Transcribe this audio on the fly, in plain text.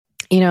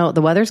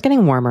The weather's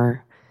getting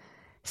warmer.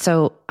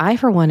 So I,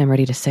 for one, am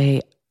ready to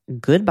say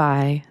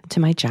goodbye to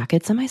my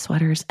jackets and my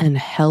sweaters and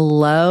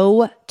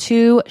hello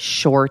to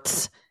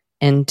shorts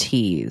and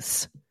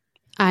tees.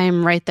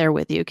 I'm right there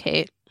with you,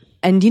 Kate.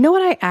 And you know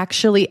what? I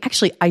actually,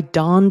 I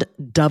donned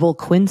double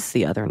quince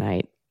the other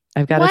night.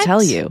 I've got to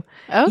tell you.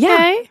 Okay.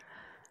 Yeah.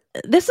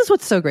 This is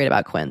what's so great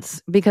about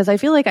quince, because I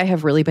feel like I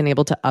have really been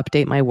able to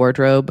update my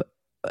wardrobe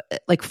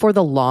like for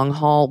the long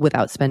haul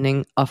without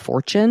spending a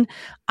fortune.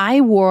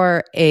 I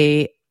wore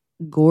a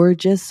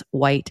gorgeous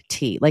white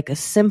tee, like a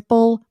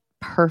simple,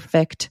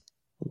 perfect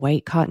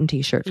white cotton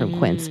t-shirt from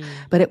Quince,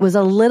 but it was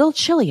a little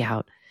chilly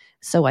out.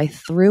 So I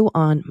threw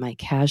on my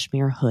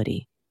cashmere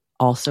hoodie,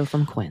 also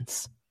from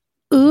Quince.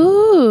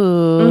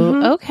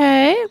 Ooh,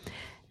 okay.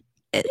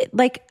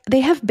 Like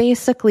they have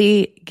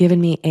basically given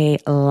me a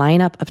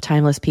lineup of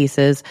timeless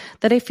pieces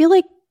that I feel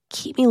like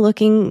keep me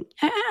looking,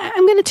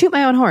 I'm going to toot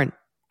my own horn,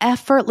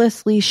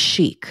 effortlessly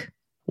chic,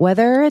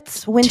 whether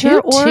it's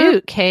winter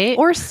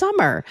or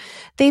summer.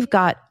 They've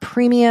got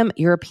premium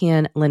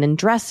European linen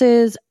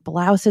dresses,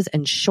 blouses,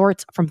 and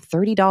shorts from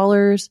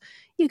 $30.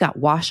 You got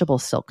washable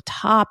silk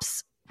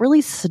tops,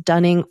 really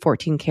stunning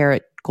 14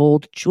 karat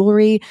gold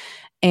jewelry,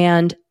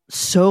 and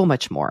so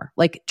much more.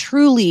 Like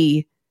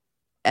truly,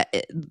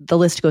 the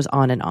list goes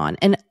on.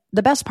 And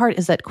the best part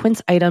is that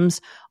Quince items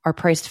are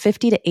priced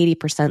 50 to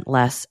 80%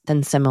 less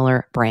than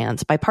similar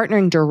brands. By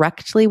partnering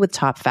directly with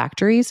top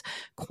factories,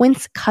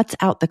 Quince cuts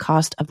out the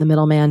cost of the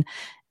middleman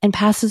and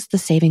passes the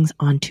savings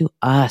on to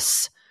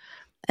us.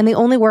 And they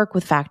only work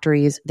with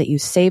factories that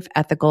use safe,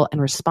 ethical,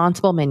 and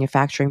responsible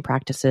manufacturing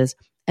practices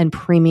and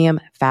premium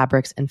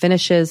fabrics and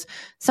finishes,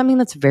 something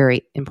that's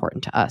very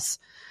important to us.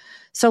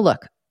 So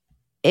look,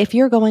 if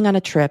you're going on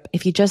a trip,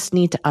 if you just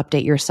need to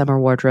update your summer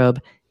wardrobe,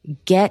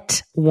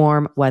 get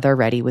warm weather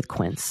ready with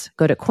Quince.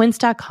 Go to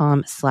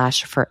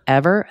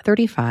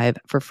quince.com/forever35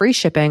 for free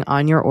shipping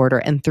on your order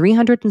and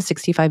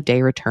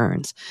 365-day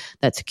returns.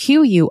 That's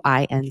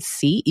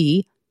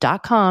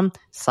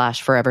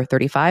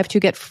QUINCE.com/forever35 to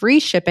get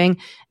free shipping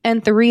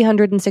and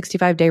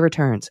 365-day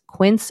returns.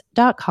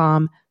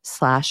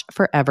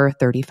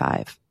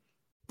 Quince.com/forever35.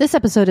 This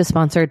episode is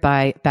sponsored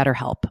by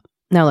BetterHelp.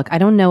 Now, look, I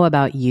don't know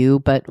about you,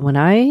 but when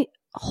I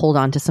hold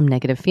on to some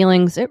negative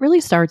feelings, it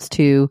really starts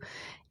to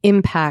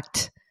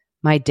impact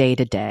my day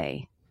to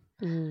day.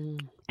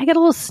 I get a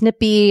little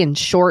snippy and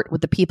short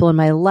with the people in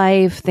my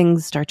life.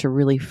 Things start to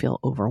really feel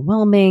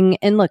overwhelming.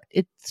 And look,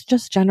 it's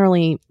just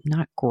generally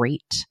not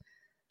great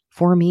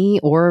for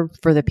me or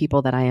for the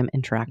people that I am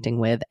interacting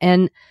with.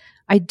 And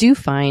I do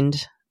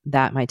find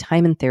that my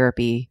time in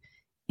therapy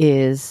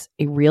is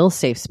a real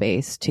safe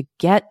space to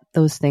get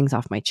those things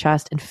off my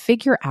chest and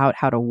figure out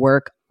how to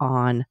work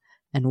on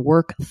and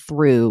work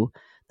through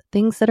the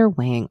things that are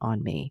weighing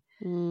on me.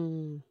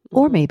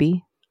 Or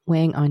maybe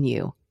weighing on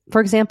you.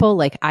 For example,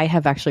 like I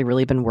have actually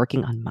really been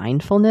working on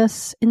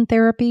mindfulness in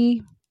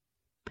therapy.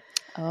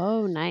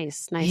 Oh,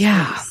 nice.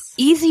 Yeah. Nice.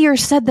 Easier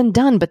said than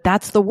done, but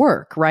that's the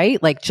work,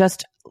 right? Like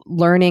just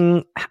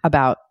learning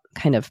about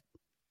kind of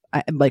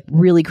like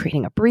really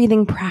creating a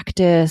breathing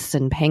practice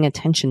and paying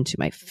attention to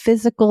my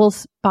physical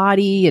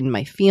body and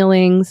my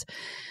feelings.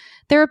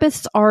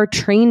 Therapists are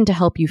trained to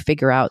help you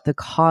figure out the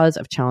cause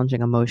of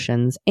challenging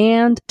emotions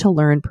and to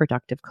learn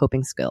productive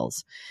coping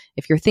skills.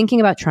 If you're thinking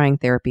about trying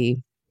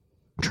therapy,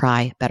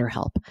 try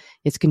BetterHelp.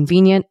 It's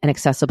convenient and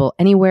accessible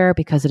anywhere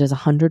because it is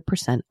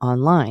 100%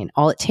 online.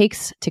 All it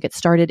takes to get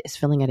started is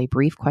filling out a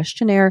brief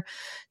questionnaire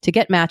to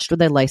get matched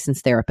with a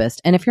licensed therapist.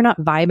 And if you're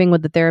not vibing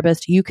with the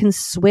therapist, you can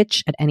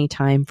switch at any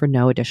time for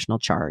no additional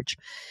charge.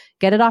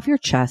 Get it off your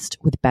chest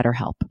with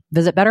BetterHelp.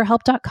 Visit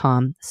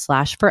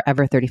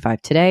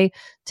BetterHelp.com/forever35 today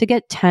to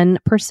get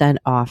 10%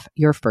 off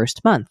your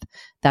first month.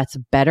 That's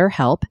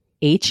BetterHelp,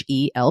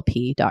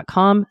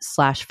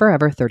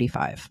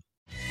 HELP.com/forever35.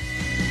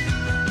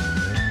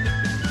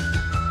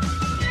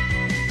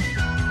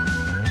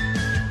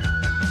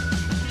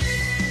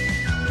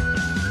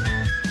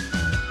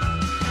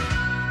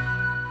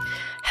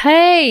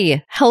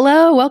 Hey,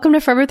 hello, welcome to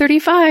Forever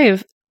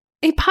 35,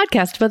 a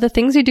podcast about the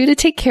things we do to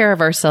take care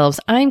of ourselves.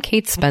 I'm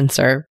Kate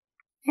Spencer.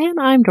 And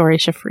I'm Dory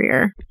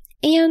Shafrir.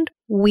 And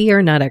we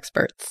are not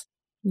experts.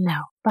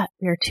 No, but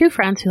we are two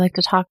friends who like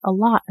to talk a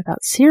lot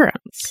about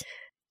serums.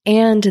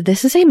 And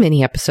this is a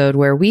mini episode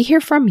where we hear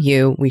from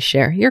you, we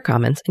share your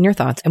comments and your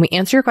thoughts, and we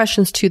answer your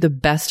questions to the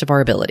best of our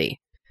ability.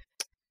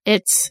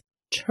 It's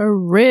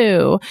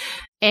true.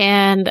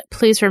 And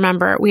please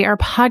remember, we are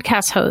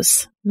podcast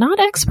hosts, not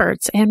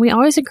experts, and we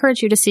always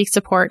encourage you to seek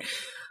support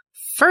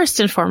first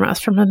and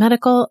foremost from a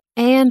medical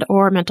and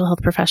or mental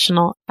health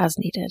professional as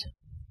needed.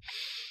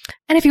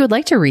 And if you would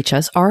like to reach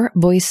us, our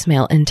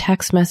voicemail and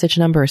text message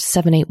number is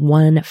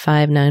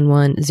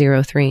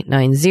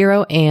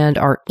 781-591-0390, and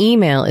our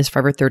email is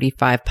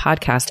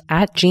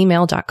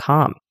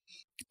forever35podcast@gmail.com.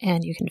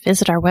 And you can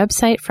visit our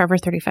website,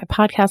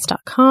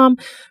 forever35podcast.com,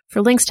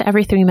 for links to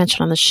everything we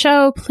mentioned on the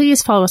show.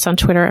 Please follow us on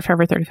Twitter at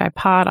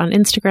Forever35Pod, on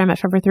Instagram at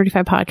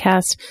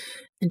Forever35Podcast,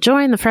 and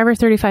join the Forever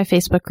 35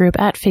 Facebook group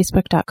at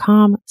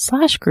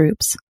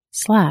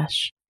facebook.com/groups/Forever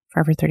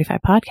Forever 35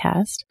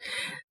 Podcast.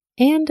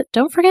 And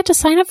don't forget to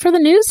sign up for the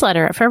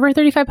newsletter at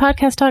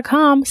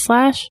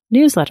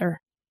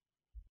forever35podcast.com/newsletter.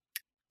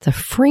 It's a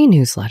free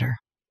newsletter.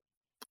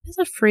 It's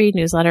a free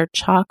newsletter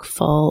chock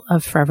full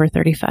of Forever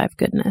 35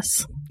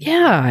 goodness.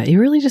 Yeah,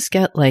 you really just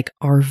get like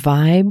our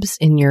vibes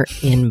in your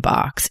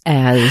inbox,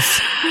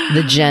 as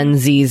the Gen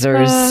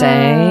Zers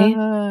say.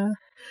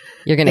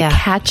 You're going to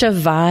catch a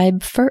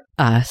vibe for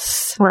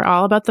us. We're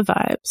all about the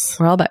vibes.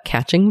 We're all about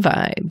catching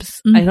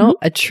vibes. Mm-hmm. I don't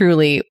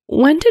truly,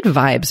 when did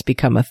vibes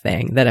become a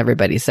thing that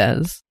everybody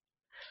says?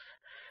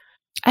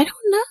 I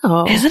don't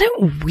know. Isn't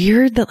it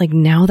weird that like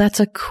now that's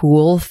a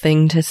cool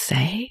thing to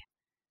say?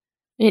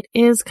 It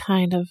is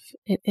kind of,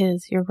 it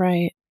is. You're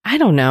right. I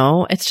don't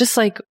know. It's just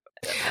like,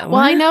 well,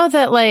 I know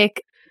that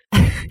like,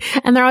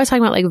 and they're always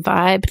talking about like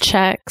vibe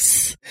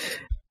checks.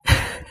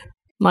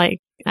 Like,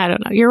 I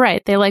don't know. You're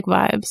right. They like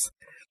vibes.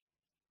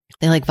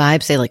 They like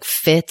vibes. They like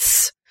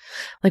fits.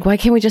 Like, why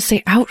can't we just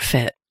say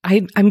outfit?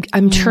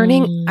 I'm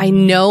turning, I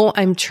know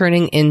I'm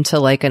turning into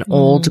like an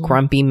old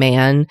grumpy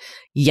man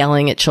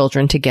yelling at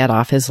children to get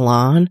off his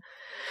lawn.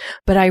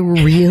 But I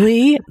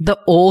really, the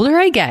older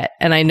I get,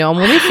 and I know I'm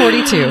only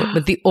 42,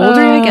 but the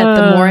older I get,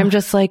 the more I'm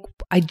just like,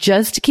 I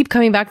just keep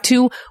coming back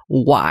to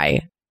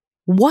why?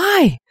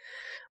 Why?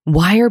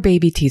 Why are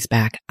baby tees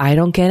back? I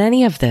don't get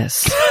any of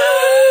this.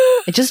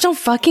 I just don't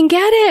fucking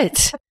get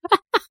it.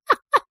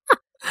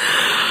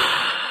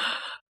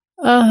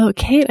 Oh,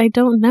 Kate, I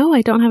don't know.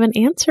 I don't have an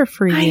answer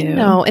for you. I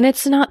know. And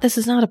this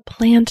is not a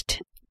planned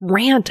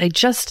rant. I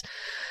just,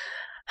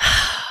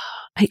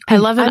 I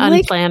love an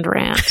unplanned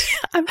rant.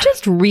 I'm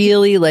just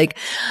really like,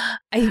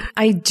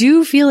 I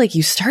do feel like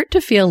you start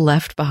to feel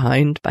left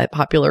behind by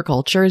popular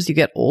culture as you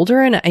get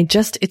older. And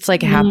it's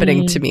like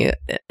happening to me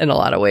in a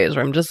lot of ways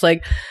where I'm just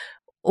like,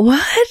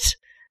 what?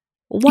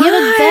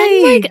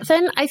 Why? Yeah,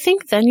 then I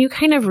think then you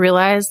kind of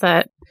realize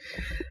that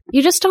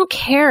you just don't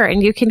care,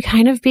 and you can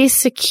kind of be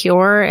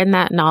secure in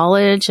that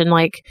knowledge and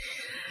like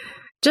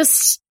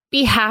just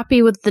be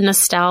happy with the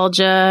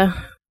nostalgia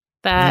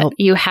that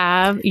you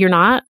have. You're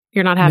not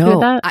happy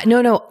with that?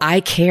 No, I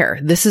care.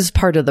 This is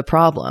part of the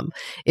problem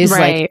is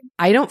like,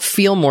 I don't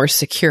feel more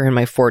secure in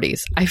my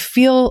 40s. I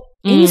feel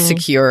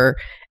insecure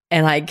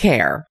and I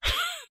care.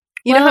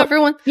 You know how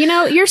everyone...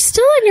 you're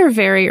still in your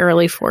very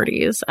early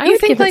 40s. I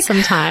would give it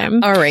some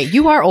time. All right.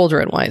 You are older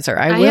and wiser.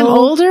 I am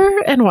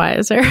older and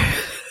wiser.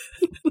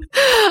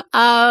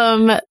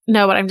 No,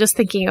 but I'm just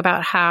thinking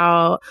about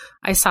how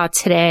I saw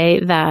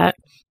today that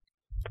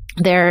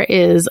there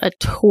is a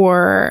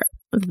tour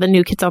the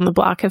New Kids on the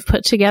Block have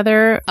put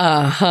together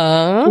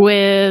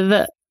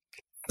with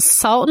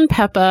Salt and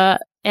Peppa,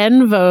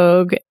 En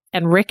Vogue,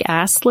 and Rick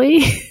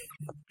Astley.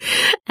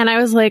 And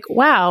I was like,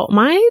 wow,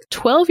 my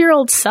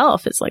 12-year-old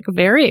self is like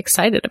very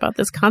excited about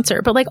this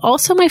concert, but like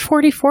also my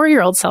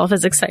 44-year-old self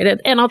is excited.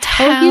 And I'll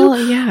tell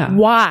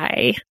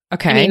why.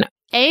 Okay. I mean,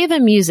 A, the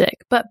music,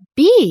 but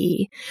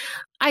B,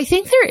 I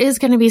think there is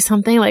going to be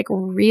something like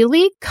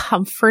really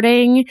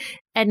comforting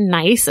and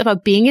nice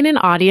about being in an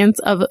audience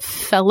of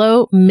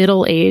fellow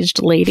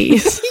middle-aged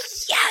ladies.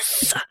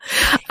 Yes.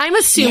 I'm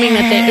assuming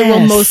that it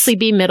will mostly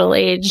be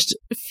middle-aged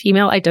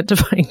female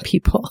identifying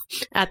people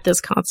at this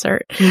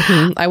concert.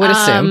 Mm-hmm. I would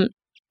assume.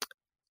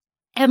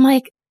 And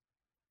like,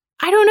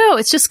 I don't know.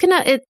 It's just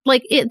I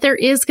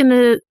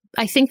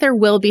think there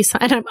will be some,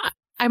 and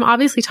I'm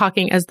obviously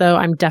talking as though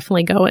I'm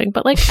definitely going,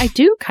 but like, I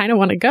do kind of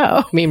want to go.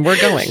 I mean, we're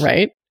going,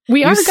 right?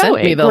 We are going. You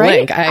sent me the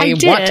link. I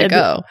want to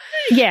go.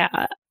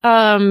 Yeah.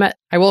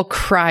 I will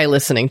cry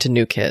listening to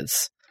New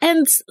Kids.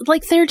 And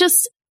like, they're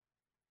just,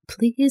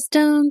 please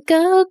don't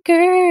go,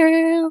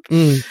 girl.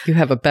 You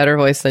have a better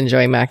voice than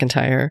Joey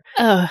McIntyre.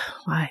 Oh,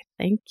 why?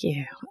 Thank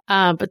you.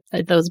 But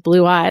those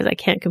blue eyes, I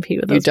can't compete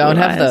with those. You don't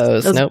have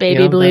those. Those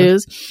baby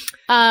blues.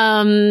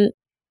 Yeah,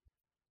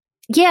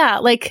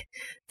 like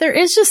there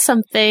is just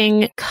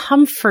something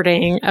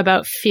comforting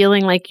about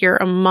feeling like you're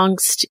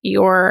amongst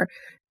your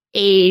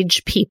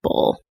age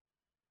people.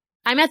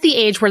 I'm at the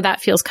age where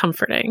that feels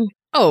comforting.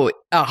 Oh,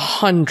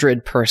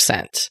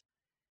 100%.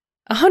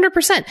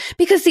 100%.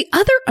 Because the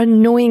other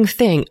annoying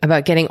thing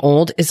about getting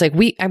old is like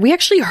we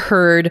actually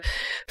heard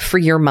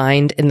Free Your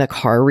Mind in the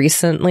car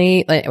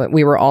recently. Like,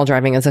 we were all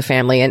driving as a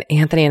family and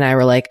Anthony and I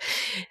were like,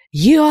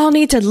 you all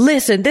need to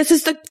listen. This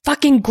is the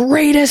fucking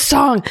greatest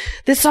song.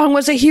 This song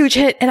was a huge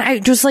hit. And I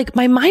just like,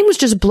 my mind was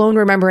just blown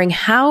remembering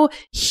how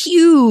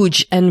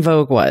huge En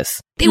Vogue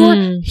was. They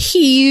were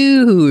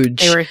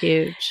huge. They were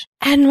huge.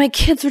 And my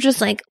kids were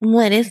just like,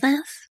 what is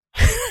this?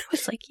 I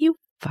was like, you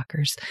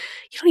fuckers,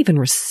 you don't even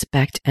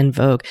respect En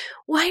Vogue.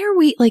 Why are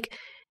we like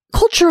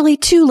culturally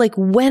too? Like,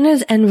 when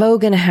is En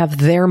Vogue going to have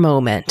their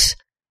moment?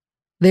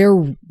 Their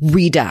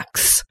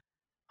redux?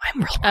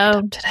 I'm real worked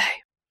up today.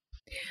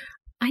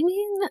 I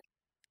mean,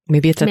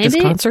 maybe it's at this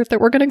concert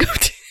that we're going to go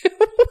to.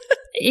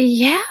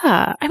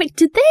 Yeah. I mean,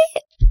 did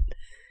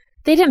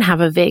they didn't have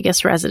a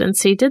Vegas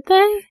residency, did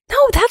they? No,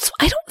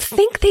 I don't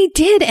think they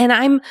did.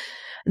 And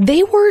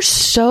they were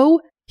so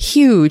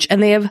huge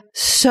and they have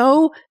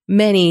so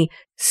many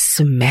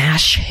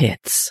smash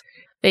hits.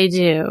 They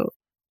do.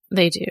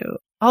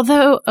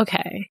 Although,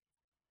 okay,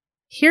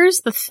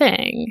 here's the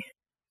thing.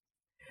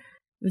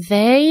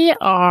 They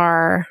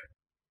are,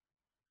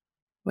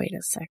 wait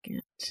a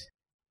second.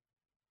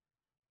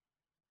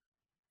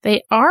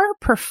 They are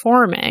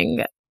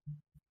performing.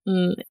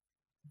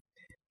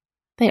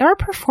 They are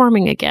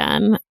performing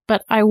again,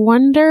 but I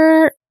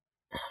wonder,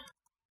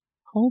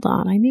 hold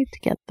on, I need to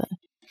get the,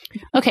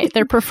 okay,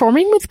 they're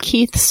performing with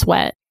Keith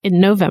Sweat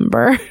in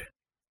November.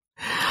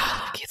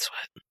 Keith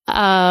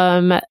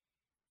Sweat.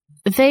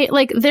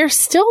 They're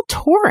still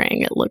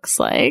touring, it looks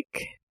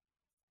like.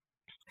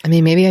 I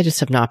mean, maybe I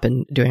just have not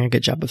been doing a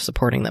good job of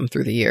supporting them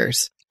through the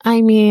years.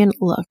 I mean,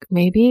 look,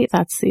 maybe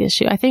that's the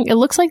issue. I think it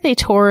looks like they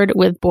toured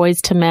with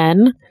Boys to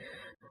Men.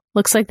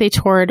 Looks like they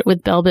toured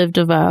with Belle Biv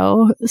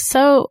DeVoe.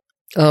 So,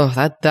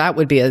 that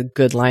would be a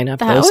good lineup.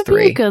 That those would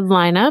three. be a good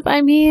lineup.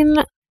 I mean,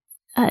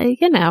 I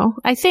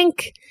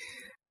think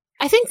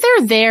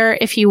they're there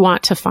if you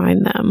want to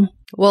find them.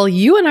 Well,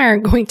 you and I are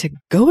going to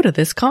go to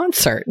this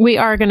concert. We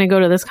are going to go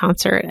to this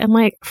concert,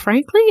 and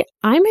frankly,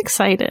 I'm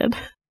excited.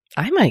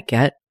 I might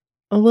get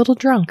a little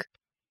drunk.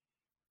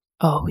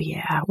 Oh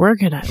yeah, we're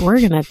gonna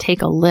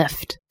take a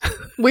lift.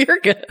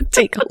 We're gonna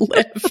take a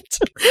lift.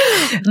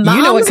 Mom's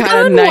you know what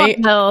kind of night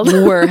wild.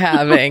 We're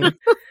having.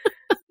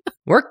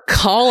 We're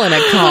calling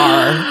a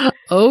car.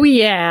 Oh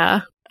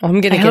yeah, I'm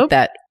gonna get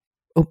that.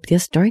 Oh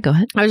yes, Dory, go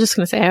ahead. I was just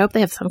gonna say, I hope they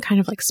have some kind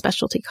of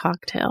specialty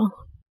cocktail.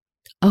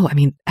 Oh, I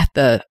mean, I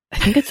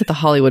think it's at the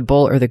Hollywood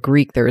Bowl or the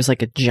Greek. There is a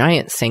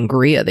giant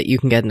sangria that you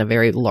can get in a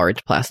very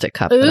large plastic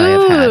cup that I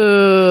have had.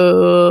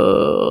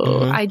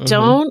 I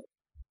don't.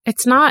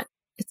 It's not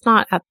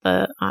at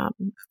the.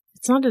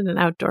 It's not in an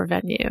outdoor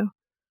venue.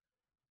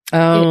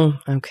 Oh,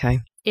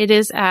 okay. It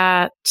is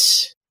at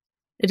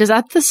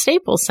the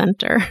Staples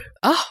Center.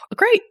 Oh,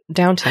 great.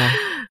 Downtown.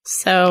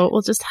 So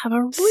we'll just have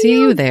a See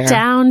you there.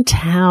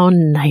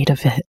 Downtown night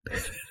of it.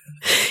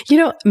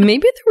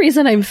 Maybe the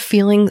reason I'm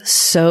feeling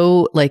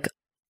so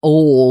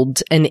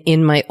old and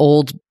in my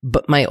old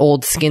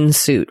skin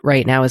suit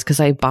right now is because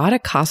I bought a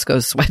Costco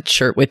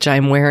sweatshirt, which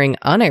I'm wearing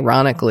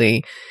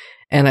unironically,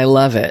 and I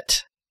love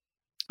it.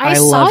 I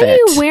saw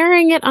you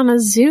wearing it on a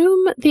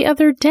Zoom the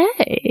other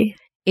day.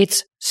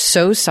 It's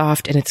so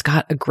soft and it's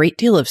got a great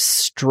deal of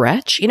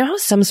stretch. You know how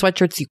some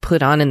sweatshirts you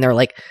put on and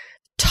they're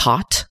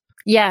taut?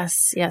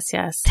 Yes.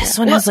 This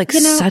one has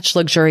such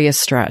luxurious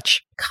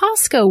stretch.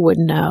 Costco would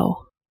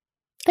know.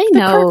 They The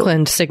know.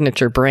 Kirkland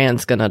signature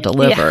brand's going to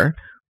deliver.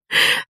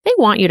 Yeah. They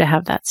want you to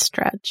have that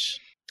stretch.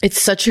 It's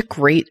such a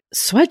great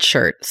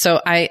sweatshirt. So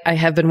I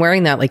have been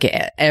wearing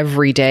that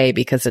every day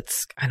because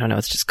it's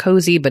just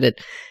cozy, but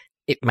it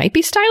might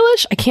be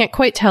stylish. I can't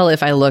quite tell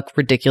if I look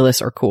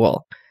ridiculous or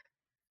cool.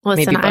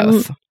 Listen, maybe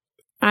both.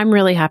 I'm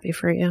really happy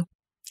for you.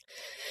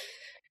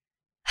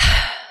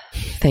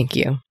 Thank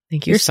you.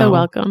 You're so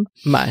welcome.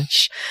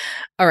 Much.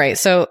 All right.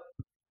 So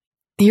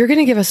you're going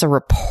to give us a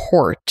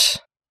report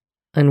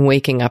on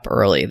waking up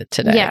early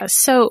today. Yeah.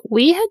 So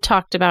we had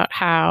talked about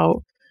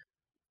how,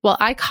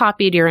 I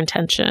copied your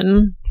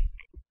intention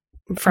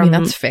from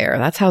that's fair.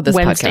 That's how this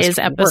Wednesday's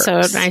podcast episode.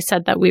 works. And I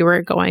said that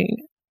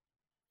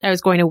I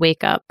was going to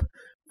wake up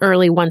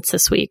early once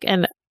this week.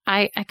 And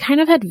I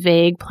kind of had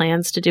vague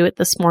plans to do it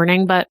this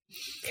morning, but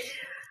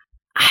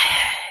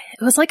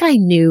it was I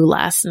knew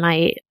last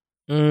night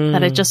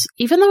that I just,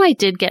 even though I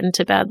did get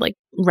into bed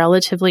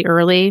relatively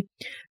early,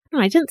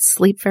 I didn't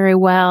sleep very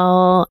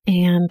well,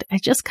 and I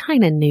just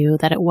kind of knew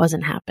that it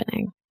wasn't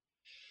happening.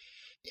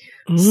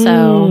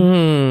 So,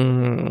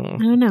 I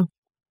don't know.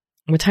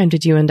 What time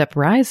did you end up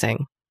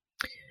rising?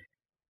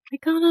 I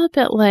got up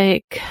at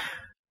what time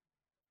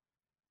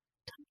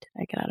did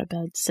I get out of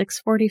bed?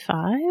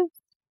 6:45?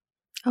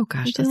 Oh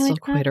gosh, Something that's still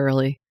that. quite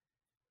early.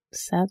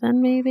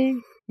 7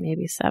 maybe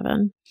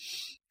 7.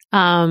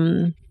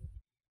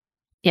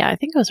 Yeah, I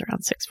think it was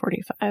around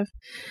 6:45.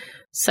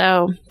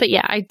 So, but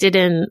yeah, I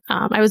didn't,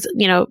 I was,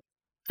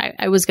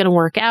 I was going to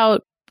work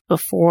out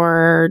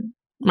before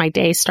my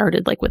day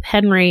started with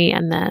Henry,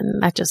 and then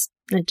it just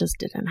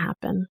didn't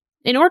happen.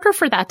 In order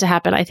for that to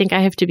happen, I think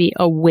I have to be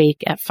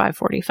awake at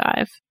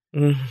 5:45.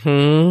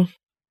 Mm-hmm.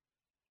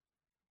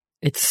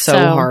 It's so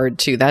hard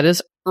too. That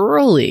is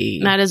early.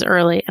 That is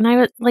early. And I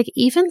would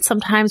even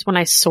sometimes when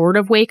I sort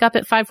of wake up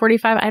at 5:45,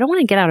 I don't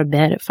want to get out of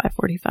bed at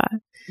 5:45.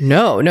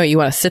 No, you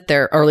want to sit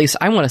there, or at least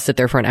I want to sit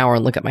there for an hour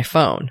and look at my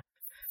phone.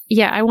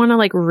 Yeah, I want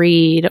to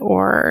read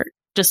or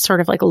just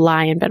sort of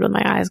lie in bed with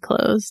my eyes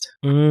closed.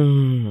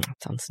 That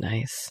sounds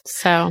nice.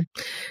 So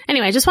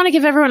anyway, I just want to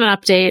give everyone an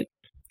update,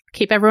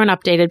 keep everyone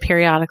updated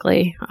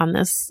periodically on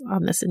this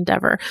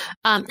endeavor.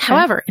 Okay.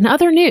 However, in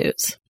other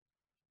news,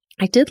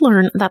 I did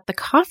learn that the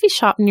coffee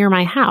shop near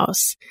my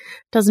house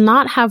does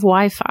not have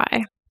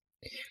Wi-Fi,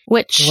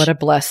 which... What a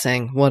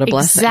blessing. What a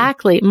blessing.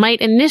 Exactly.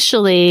 Might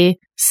initially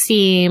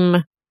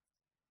seem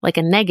like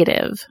a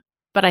negative,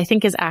 but I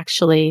think is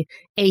actually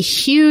a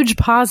huge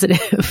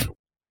positive.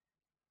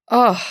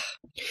 Oh,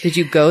 did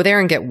you go there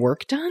and get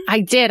work done?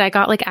 I did. I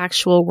got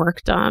actual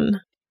work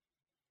done.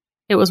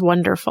 It was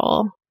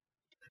wonderful.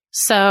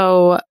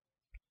 So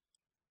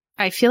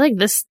I feel like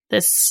this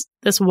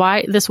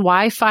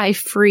Wi-Fi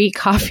free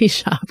coffee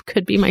shop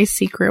could be my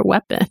secret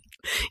weapon.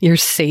 Your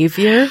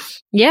savior?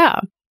 Yeah.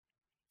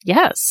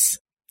 Yes.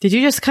 Did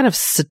you just kind of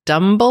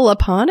stumble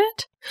upon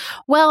it?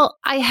 Well,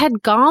 I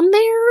had gone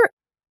there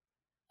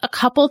a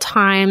couple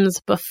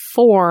times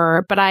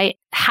before, but I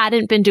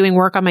hadn't been doing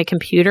work on my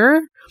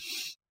computer.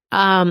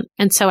 And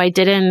so I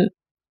didn't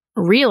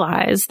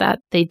realize that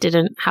they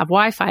didn't have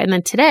Wi-Fi. And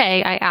then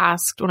today I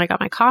asked when I got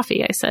my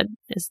coffee, I said,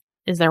 is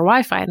there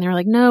Wi-Fi? And they were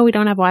like, no, we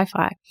don't have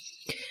Wi-Fi.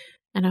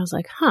 And I was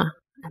like, huh.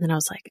 And then I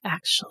was like,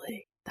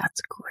 actually,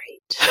 that's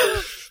great.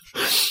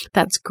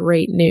 That's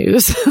great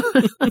news.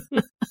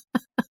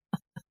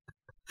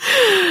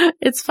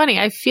 It's funny.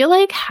 I feel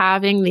like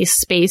having these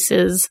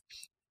spaces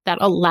that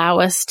allow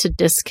us to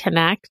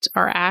disconnect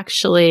are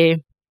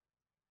actually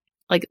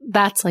like,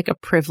 that's like a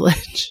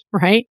privilege,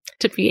 right?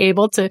 To be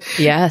able to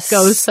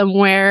go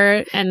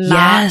somewhere and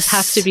not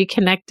have to be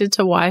connected to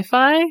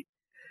Wi-Fi.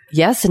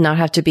 Yes, and not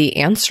have to be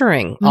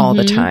answering all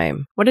the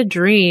time. What a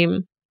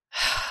dream.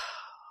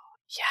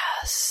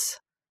 Yes.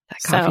 That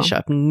coffee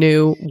shop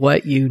knew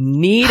what you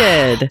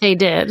needed. They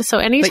did. So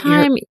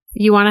anytime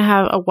you want to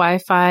have a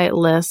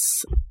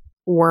Wi-Fi-less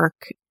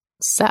work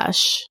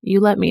sesh, you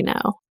let me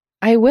know.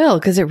 I will,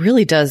 because it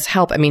really does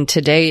help. I mean,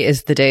 today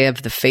is the day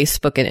of the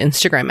Facebook and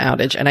Instagram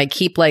outage, and I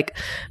keep like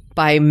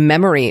by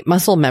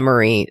muscle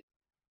memory,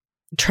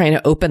 trying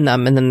to open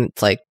them, and then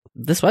it's like,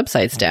 this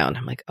website's down.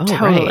 I'm like, oh,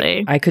 totally.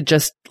 Right. I could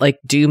just like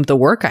do the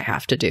work I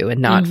have to do and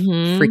not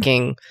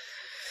freaking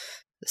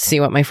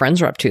see what my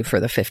friends are up to for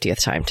the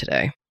 50th time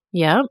today.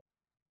 Yep.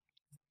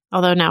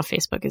 Although now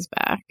Facebook is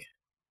back.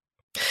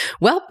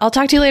 Well, I'll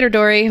talk to you later,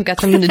 Dory. I've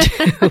got something to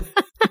do.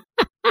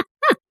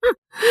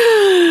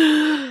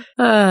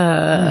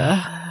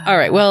 All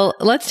right. Well,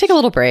 let's take a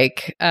little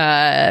break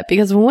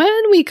because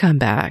when we come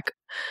back,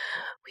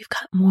 we've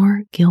got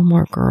more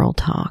Gilmore Girl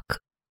talk.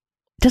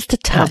 Just a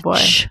touch. Oh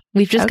boy.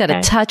 We've just got a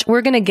touch.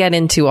 We're going to get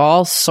into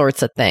all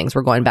sorts of things.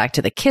 We're going back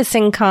to the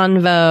kissing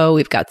convo.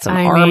 We've got some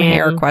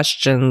hair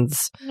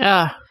questions.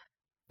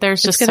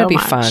 There's just so much. It's going to be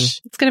fun.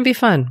 It's going to be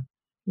fun.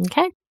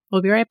 Okay.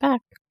 We'll be right back.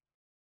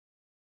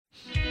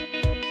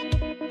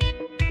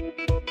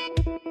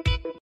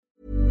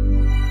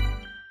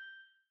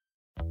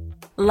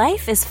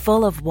 Life is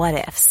full of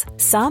what-ifs.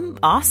 Some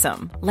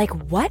awesome. Like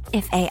what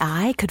if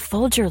AI could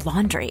fold your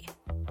laundry?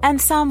 And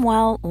some,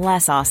 well,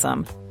 less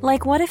awesome.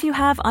 Like what if you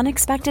have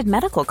unexpected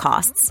medical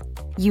costs?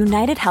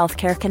 United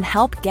Healthcare can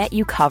help get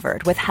you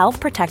covered with Health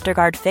Protector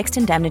Guard fixed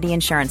indemnity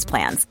insurance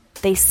plans.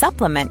 They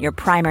supplement your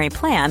primary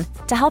plan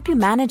to help you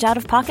manage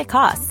out-of-pocket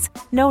costs.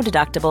 No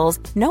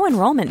deductibles, no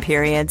enrollment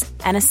periods,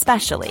 and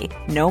especially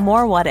no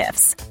more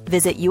what-ifs.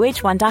 Visit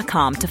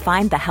uh1.com to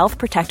find the Health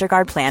Protector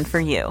Guard plan for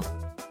you.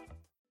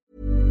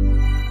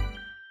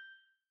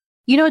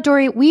 You know,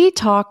 Dory, we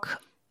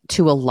talk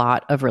to a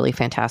lot of really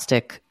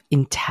fantastic,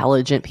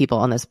 intelligent people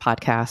on this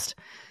podcast.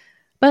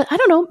 But I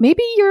don't know,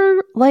 maybe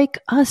you're like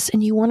us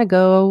and you want to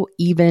go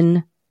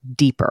even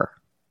deeper.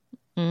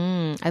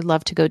 I'd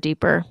love to go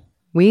deeper.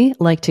 We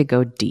like to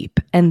go deep.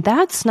 And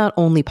that's not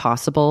only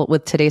possible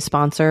with today's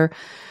sponsor,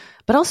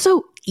 but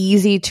also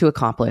easy to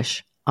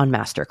accomplish on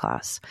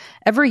Masterclass.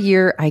 Every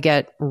year I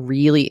get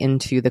really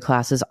into the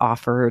classes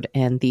offered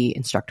and the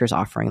instructors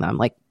offering them.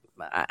 Like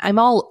I'm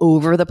all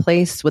over the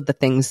place with the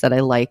things that I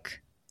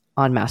like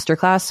on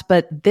Masterclass,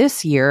 but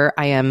this year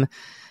I am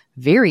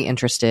very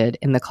interested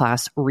in the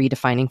class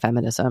Redefining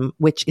Feminism,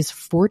 which is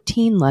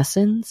 14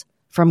 lessons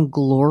from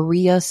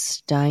Gloria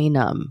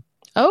Steinem.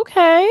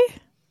 Okay.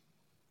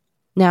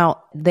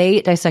 Now,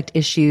 they dissect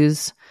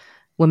issues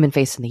women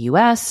face in the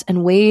U.S.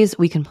 and ways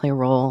we can play a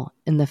role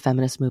in the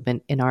feminist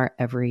movement in our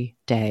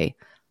everyday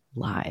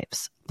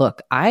lives.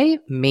 Look, I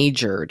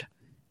majored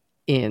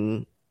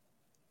in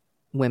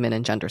women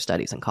and gender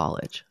studies in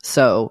college,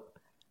 so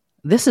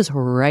this is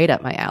right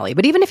up my alley.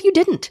 But even if you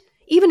didn't,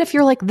 even if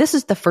you're like, this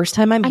is the first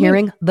time I'm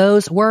hearing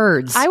those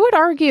words. I would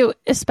argue,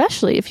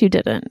 especially if you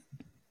didn't.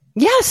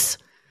 Yes.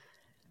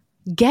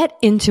 Get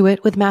into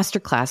it with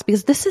Masterclass,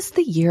 because this is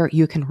the year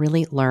you can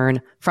really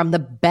learn from the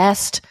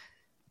best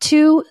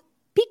to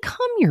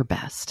become your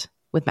best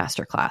with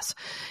Masterclass.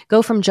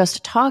 Go from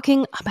just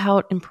talking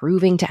about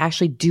improving to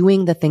actually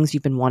doing the things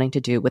you've been wanting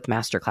to do with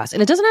Masterclass.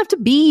 And it doesn't have to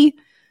be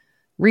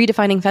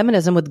redefining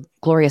feminism with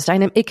Gloria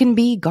Steinem. It can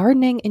be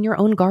gardening in your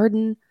own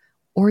garden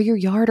or your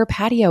yard or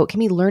patio. It can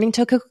be learning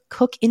to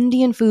cook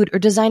Indian food or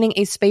designing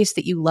a space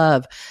that you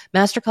love.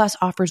 Masterclass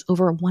offers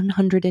over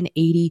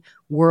 180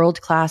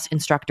 world-class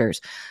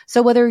instructors.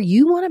 So whether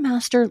you want to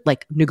master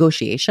like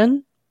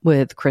negotiation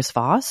with Chris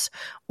Voss,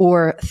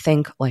 or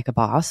think like a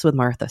boss with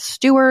Martha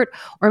Stewart,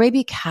 or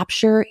maybe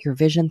capture your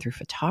vision through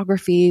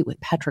photography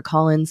with Petra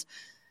Collins,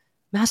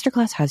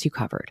 Masterclass has you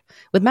covered.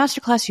 With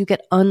Masterclass, you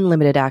get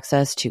unlimited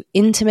access to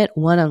intimate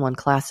one-on-one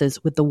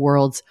classes with the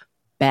world's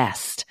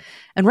best.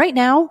 And right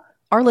now,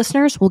 our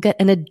listeners will get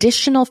an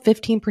additional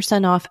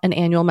 15% off an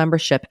annual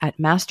membership at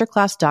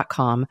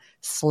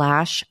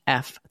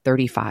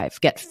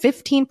masterclass.com/F35. Get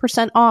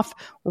 15% off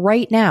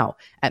right now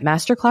at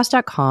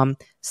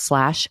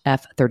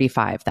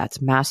masterclass.com/F35. That's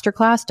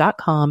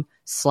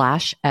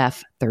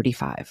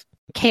masterclass.com/F35.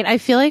 Kate, I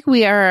feel like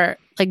we are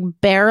like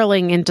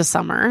barreling into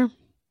summer.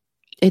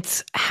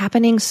 It's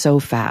happening so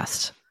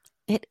fast.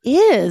 It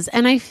is.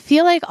 And I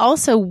feel like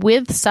also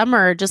with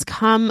summer just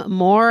come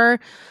more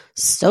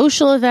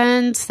social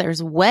events.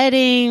 There's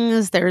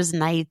weddings, there's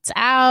nights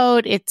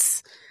out,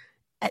 it's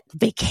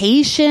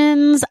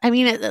vacations. I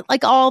mean,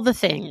 like all the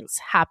things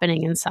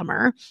happening in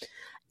summer.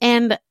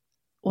 And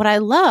what I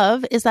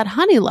love is that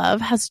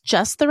Honeylove has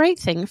just the right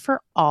thing for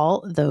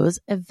all those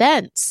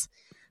events.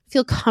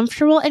 Feel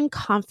comfortable and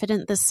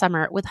confident this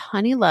summer with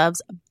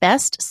Honeylove's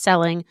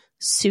best-selling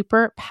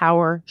Super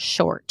Power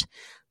Short.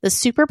 The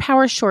Super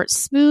Power Short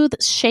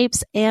smooths,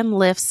 shapes, and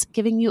lifts,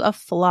 giving you a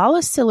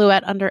flawless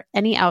silhouette under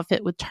any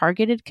outfit with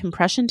targeted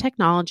compression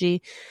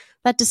technology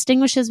that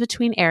distinguishes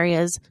between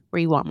areas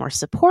where you want more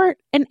support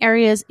and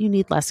areas you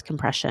need less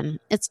compression.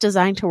 It's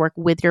designed to work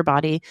with your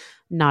body,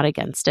 not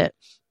against it.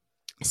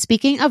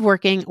 Speaking of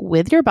working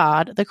with your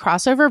bod, the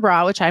crossover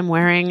bra, which I'm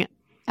wearing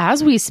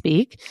as we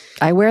speak.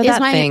 I wear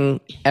that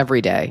thing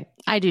every day.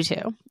 I do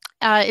too.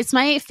 It's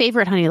my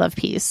favorite Honeylove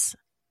piece.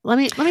 Let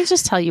me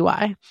just tell you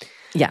why.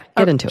 Yeah,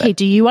 get into it. Okay,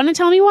 do you want to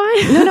tell me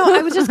why? No,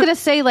 I was just going to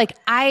say, like,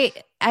 I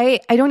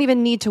don't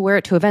even need to wear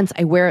it to events.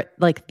 I wear it,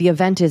 like, the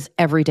event is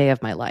every day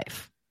of my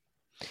life.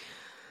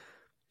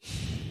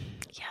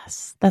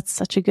 Yes, that's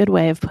such a good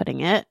way of putting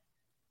it.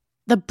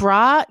 The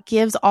bra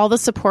gives all the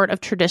support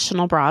of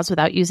traditional bras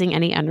without using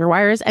any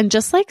underwires. And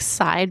just like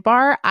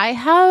sidebar, I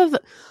have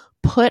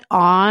put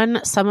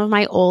on some of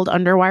my old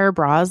underwire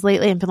bras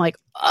lately and been like,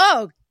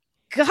 oh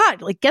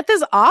God, like get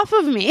this off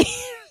of me.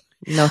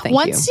 No, thank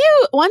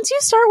you. Once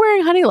you start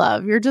wearing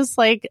Honeylove, you're just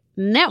like,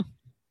 no,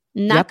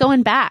 not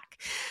going back.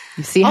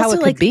 You see how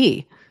it could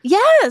be.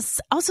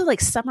 Yes. Also, like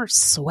summer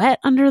sweat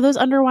under those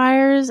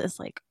underwires is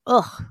like,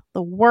 ugh,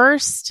 the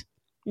worst.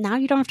 Now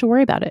you don't have to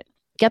worry about it.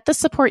 Get the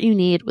support you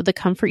need with the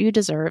comfort you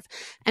deserve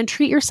and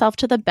treat yourself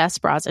to the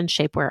best bras and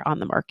shapewear on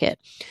the market.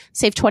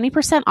 Save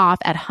 20% off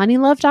at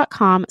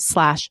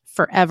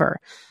honeylove.com/forever.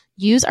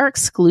 Use our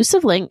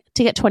exclusive link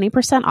to get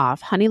 20%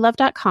 off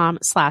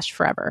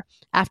honeylove.com/forever.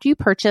 After you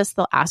purchase,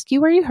 they'll ask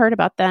you where you heard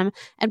about them,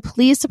 and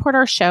please support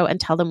our show and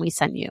tell them we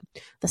sent you.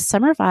 The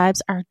summer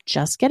vibes are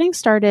just getting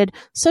started,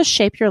 so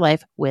shape your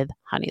life with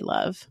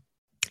Honeylove.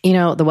 You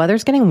know, the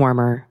weather's getting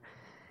warmer,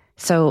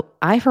 so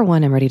I, for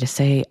one, am ready to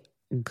say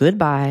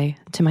goodbye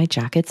to my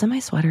jackets and my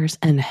sweaters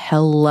and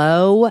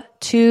hello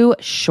to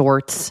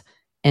shorts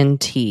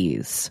and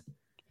tees.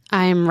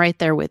 I'm right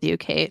there with you,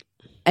 Kate.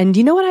 And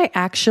you know what? I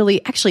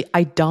actually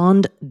I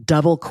donned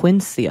double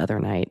quince the other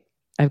night.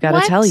 I've got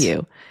to tell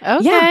you.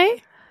 Okay. Yeah.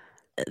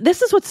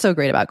 This is what's so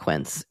great about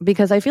quince,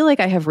 because I feel like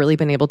I have really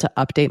been able to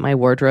update my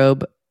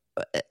wardrobe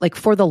like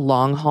for the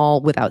long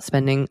haul without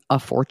spending a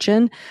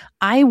fortune.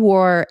 I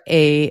wore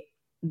a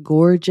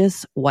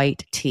gorgeous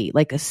white tee,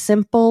 like a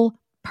simple,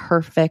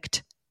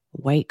 perfect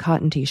white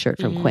cotton t-shirt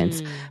from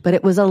Quince, but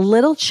it was a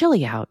little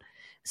chilly out.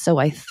 So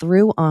I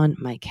threw on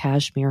my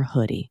cashmere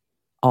hoodie,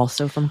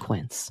 also from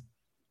Quince.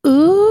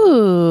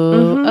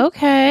 Ooh,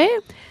 okay.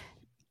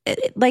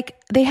 Like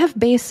they have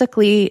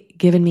basically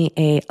given me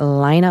a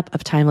lineup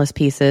of timeless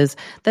pieces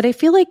that I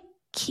feel like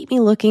keep me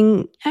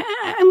looking,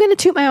 I'm going to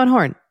toot my own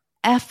horn,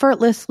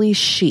 effortlessly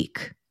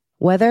chic.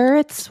 Whether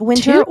it's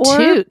winter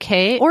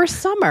or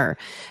summer.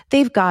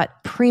 They've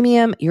got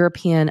premium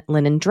European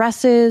linen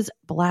dresses,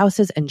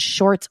 blouses, and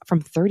shorts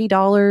from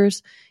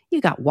 $30.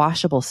 You got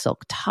washable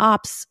silk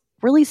tops,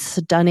 really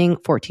stunning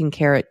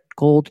 14-karat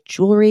gold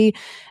jewelry,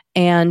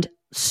 and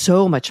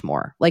so much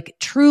more. Like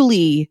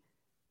truly,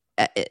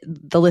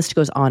 the list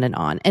goes on and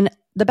on. And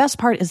the best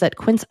part is that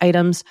Quince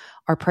items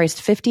are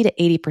priced 50 to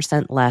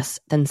 80% less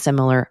than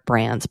similar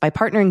brands. By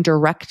partnering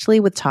directly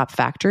with top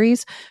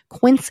factories,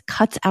 Quince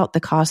cuts out the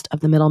cost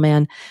of the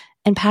middleman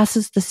and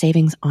passes the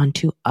savings on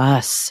to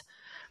us.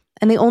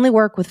 And they only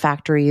work with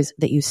factories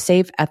that use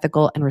safe,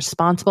 ethical, and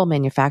responsible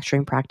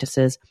manufacturing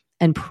practices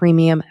and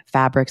premium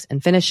fabrics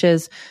and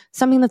finishes,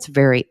 something that's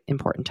very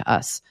important to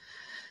us.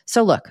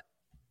 So look,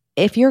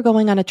 if you're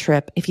going on a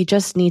trip, if you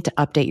just need to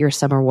update your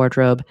summer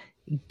wardrobe,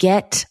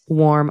 get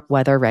warm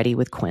weather ready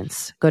with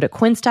Quince. Go to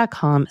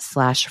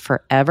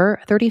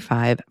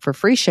quince.com/forever35 for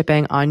free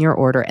shipping on your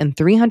order and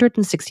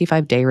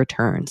 365-day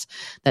returns.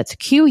 That's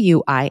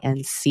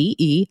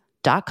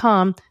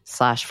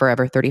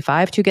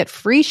QUINCE.com/forever35 to get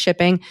free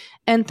shipping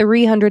and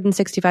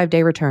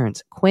 365-day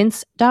returns.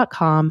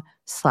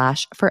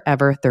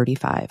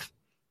 Quince.com/forever35.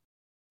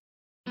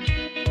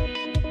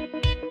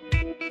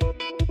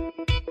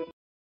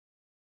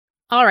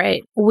 All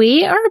right,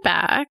 we are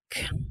back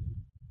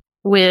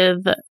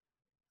with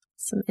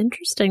some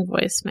interesting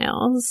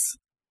voicemails,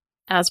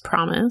 as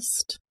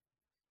promised.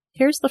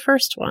 Here's the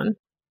first one.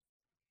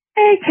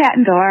 Hey, Cat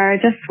and Dora,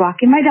 just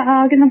walking my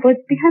dog in the woods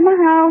behind my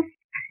house,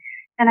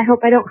 and I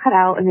hope I don't cut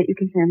out and that you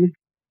can hear me.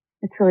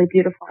 It's really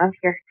beautiful out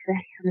here today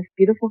on this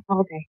beautiful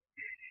fall day.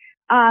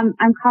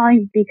 I'm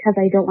calling because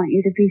I don't want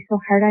you to be so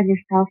hard on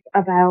yourself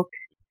about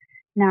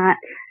not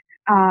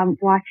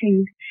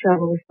watching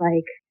shows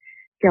like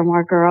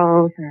Gilmore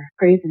Girls or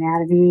Grey's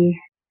Anatomy.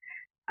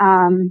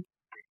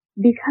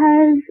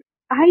 Because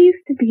I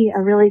used to be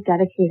a really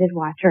dedicated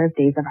watcher of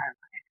Days of Our Lives.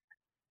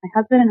 My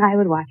husband and I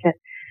would watch it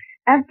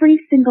every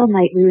single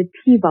night. We would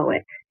TiVo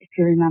it, if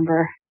you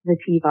remember the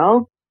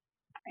TiVo.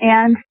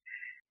 And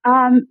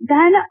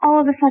then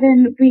all of a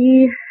sudden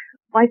we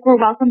were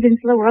welcomed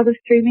into the world of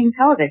streaming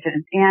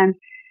television, and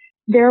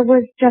there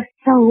was just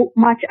so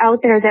much out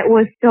there that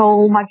was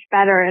so much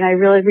better. And I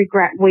really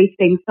regret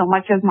wasting so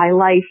much of my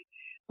life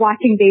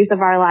watching Days of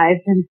Our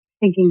Lives and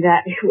thinking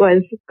that it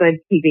was good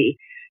TV.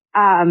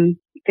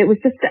 It was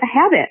just a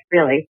habit,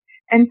 really.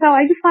 And so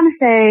I just want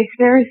to say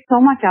there is so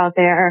much out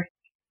there.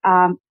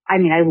 I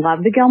mean, I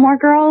love the Gilmore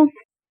Girls.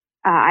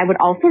 I would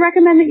also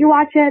recommend that you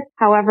watch it.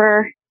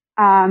 However,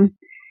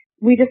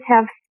 we just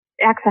have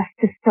access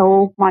to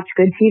so much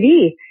good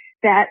TV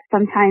that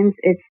sometimes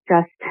it's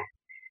just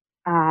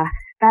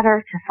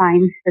better to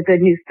find the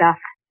good new stuff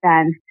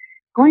than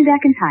going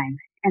back in time.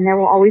 And there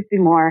will always be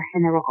more,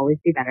 and there will always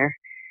be better.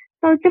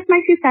 So just my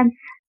 2 cents.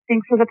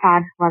 Thanks for the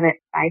pod. Love it.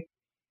 Bye.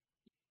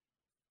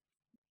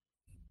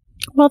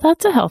 Well,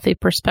 that's a healthy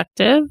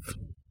perspective.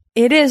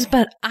 It is,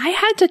 but I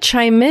had to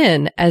chime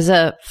in as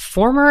a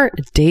former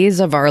Days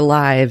of Our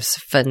Lives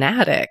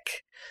fanatic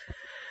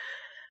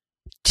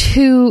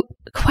to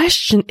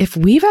question if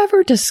we've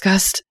ever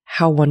discussed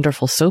how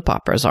wonderful soap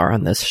operas are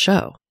on this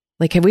show.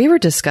 Like, have we ever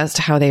discussed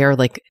how they are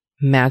like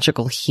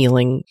magical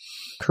healing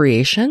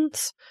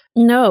creations?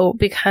 No,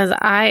 because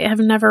I have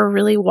never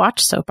really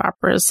watched soap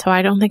operas, so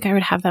I don't think I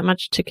would have that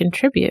much to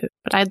contribute.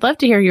 But I'd love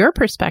to hear your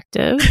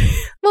perspective.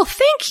 Well,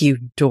 thank you,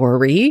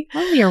 Dory.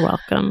 Oh, you're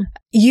welcome.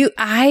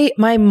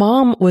 My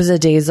mom was a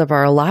Days of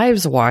Our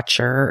Lives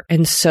watcher,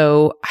 and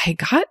so I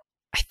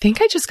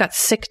think I just got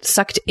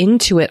sucked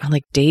into it on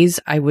like days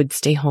I would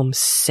stay home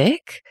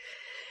sick.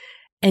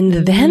 And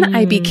then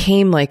I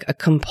became like a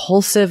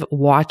compulsive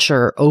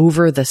watcher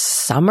over the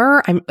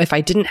summer. If I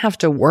didn't have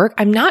to work,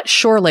 I'm not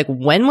sure like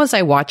when was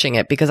I watching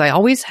it, because I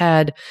always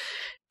had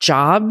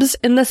jobs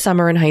in the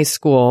summer in high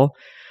school.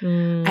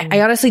 I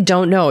honestly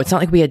don't know. It's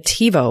not like we had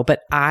TiVo, but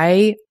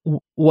I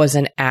was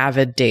an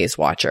avid Days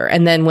watcher.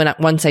 And then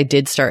once I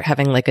did start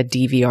having like a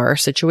DVR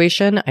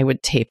situation, I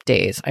would tape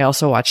Days. I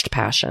also watched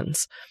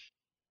Passions.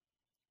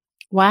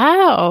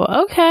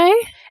 Wow. Okay.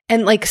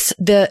 And like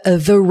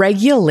the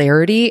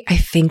regularity, I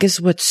think,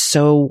 is what's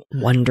so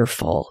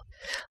wonderful.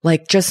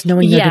 Like just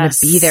knowing they're going to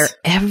be there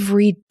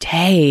every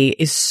day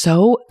is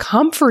so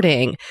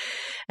comforting.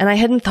 And I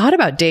hadn't thought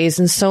about Days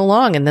in so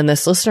long. And then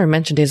this listener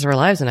mentioned Days of Our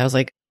Lives, and I was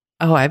like,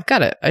 oh,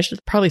 I should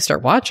probably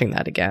start watching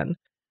that again.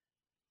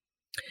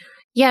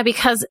 Yeah,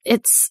 because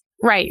it's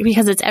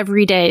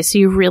every day. So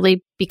you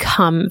really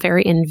become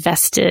very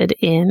invested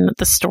in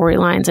the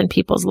storylines and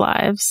people's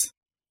lives.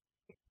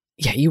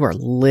 Yeah, you are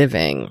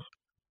living,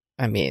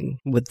 I mean,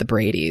 with the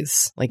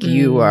Bradys. Like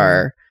you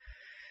are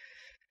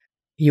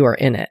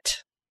in it.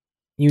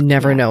 You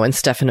never know when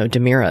Stefano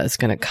DiMera is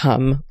going to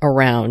come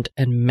around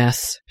and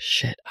mess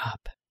shit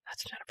up.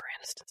 That's Jennifer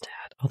Aniston's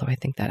dad. Although I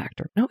think that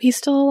actor, no, he's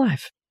still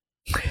alive.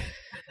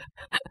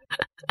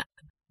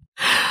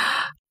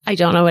 I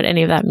don't know what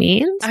any of that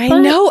means. I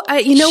know.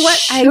 You know what?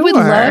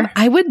 Sure.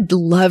 I would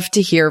love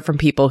to hear from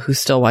people who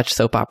still watch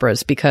soap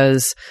operas,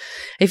 because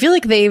I feel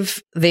like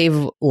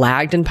they've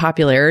lagged in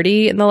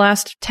popularity in the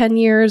last 10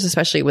 years,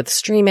 especially with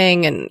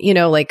streaming. And, you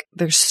know, like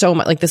there's so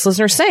much, like this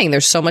listener saying,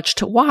 there's so much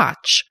to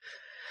watch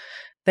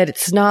that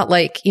it's not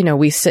like, you know,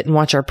 we sit and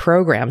watch our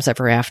programs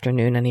every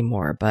afternoon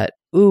anymore. But,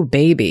 ooh,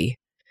 baby,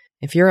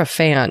 if you're a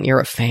fan, you're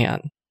a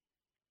fan.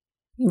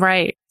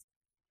 Right.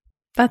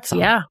 That's all.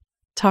 Yeah.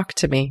 Talk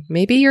to me.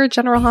 Maybe you're a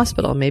General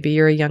Hospital. Maybe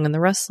you're a Young and the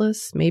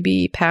Restless.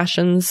 Maybe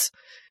Passions,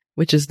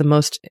 which is the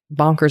most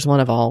bonkers one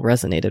of all,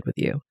 resonated with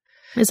you.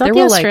 Is that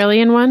the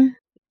Australian one?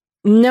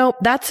 No,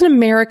 that's an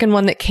American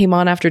one that came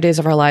on after Days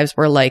of Our Lives,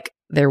 where like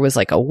there was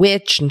like a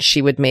witch and she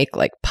would make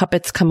like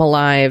puppets come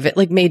alive. It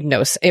like made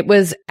no sense. It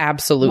was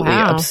absolutely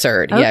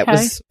absurd. Okay. Yeah,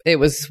 it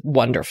was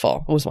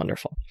wonderful. It was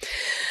wonderful.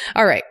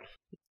 All right.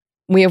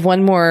 We have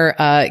one more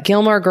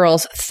Gilmore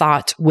Girls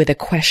thought with a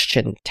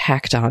question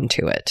tacked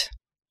onto it.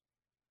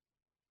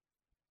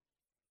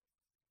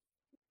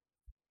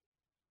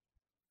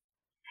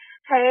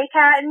 Hey,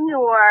 Kat and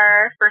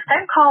Noor. First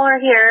time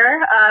caller here.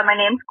 My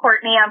name's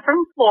Courtney. I'm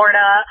from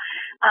Florida.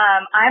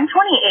 I'm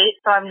 28,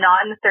 so I'm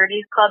not in the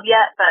 30s club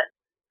yet, but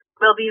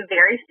will be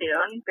very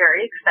soon.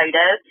 Very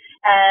excited.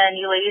 And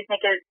you ladies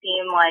make it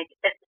seem like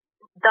it's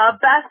the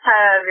best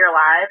time of your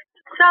life.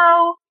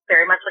 So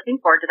very much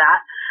looking forward to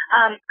that.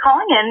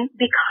 Calling in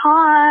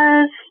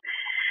because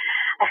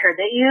I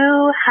heard that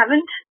you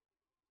haven't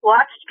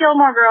watched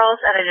Gilmore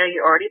Girls, and I know you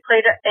already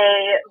played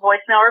a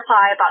voicemail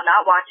reply about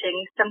not watching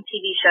some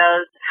TV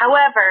shows.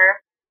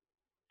 However,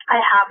 I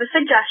have a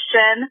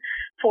suggestion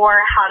for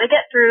how to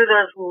get through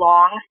those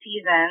long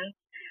seasons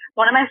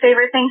one of my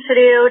favorite things to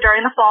do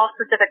during the fall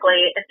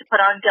specifically is to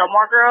put on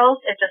Gilmore Girls.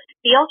 It just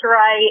feels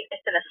right.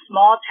 It's in a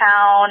small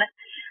town.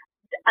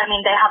 I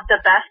mean, they have the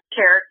best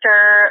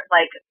character,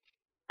 like,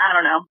 I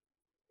don't know,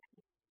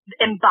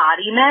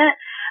 embodiment.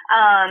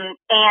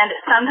 And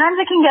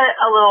sometimes it can get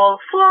a little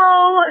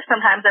slow.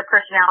 Sometimes their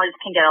personalities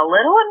can get a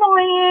little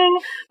annoying,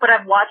 but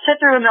I've watched it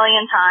through a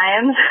million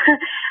times.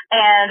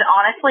 And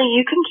honestly,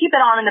 you can keep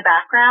it on in the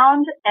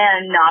background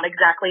and not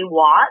exactly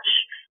watch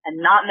and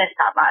not miss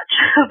that much.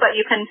 But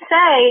you can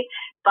say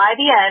by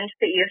the end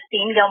that you've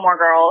seen Gilmore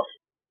Girls,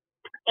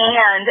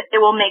 and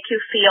it will make you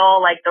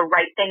feel like the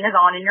right thing is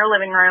on in your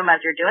living room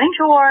as you're doing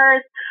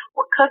chores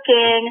or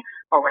cooking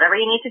or whatever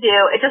you need to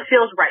do. It just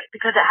feels right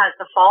because it has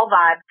the fall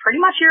vibe pretty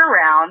much year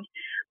round.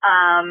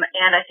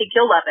 And I think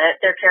you'll love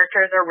it. Their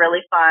characters are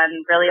really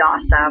fun, really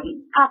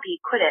awesome. Poppy,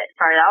 quit it.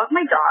 Sorry, that was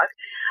my dog.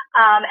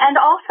 And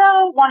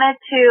also wanted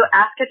to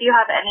ask if you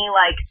have any,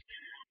 like,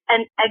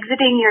 an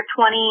exiting your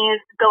 20s,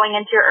 going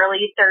into your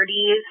early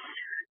 30s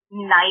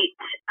night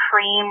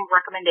cream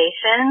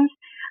recommendations.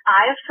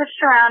 I've switched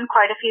around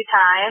quite a few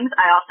times.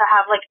 I also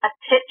have, like, a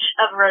titch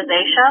of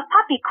rosacea.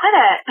 Poppy, quit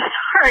it.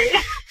 Sorry.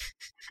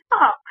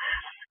 Stop.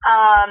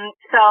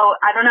 So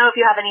I don't know if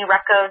you have any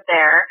recos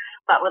there,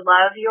 but would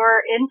love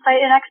your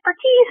insight and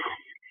expertise.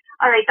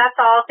 All right, that's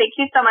all.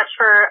 Thank you so much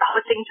for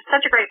hosting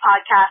such a great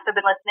podcast. I've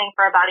been listening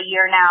for about a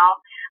year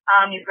now.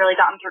 You've really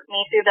gotten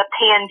me through the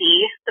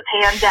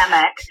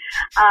pandemic.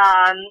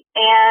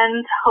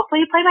 And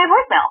hopefully you play my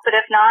voicemail. But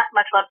if not,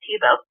 much love to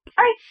you both.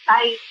 All right,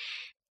 bye.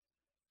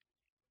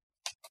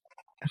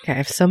 Okay, I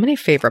have so many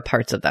favorite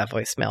parts of that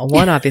voicemail.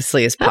 One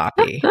obviously is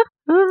Poppy.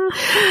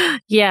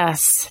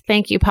 Yes.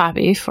 Thank you,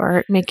 Poppy,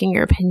 for making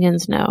your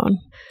opinions known.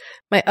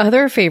 My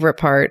other favorite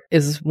part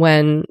is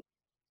when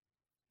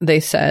they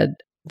said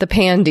the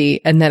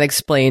pandy and then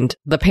explained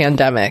the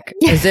pandemic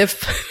as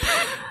if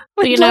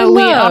well, you know,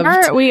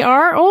 we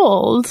are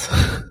old.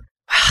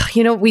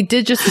 You know, we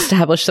did just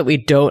establish that we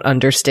don't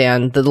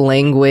understand the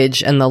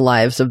language and the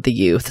lives of the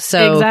youth.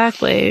 So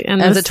exactly.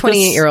 And as a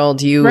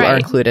 28-year-old, you right. are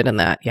included in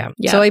that. Yeah.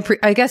 So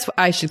I guess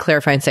I should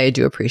clarify and say I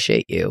do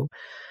appreciate you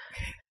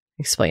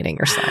explaining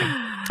your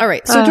slang. All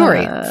right. So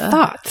Dory,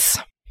 thoughts?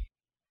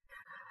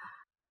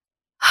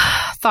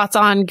 Thoughts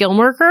on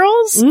Gilmore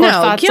Girls? No. Or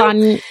thoughts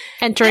on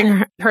entering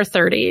her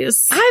 30s?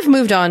 I've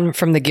moved on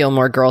from the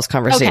Gilmore Girls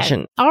conversation.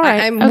 Okay. All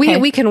right. Okay.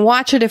 We can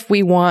watch it if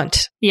we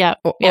want. Yeah.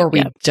 Or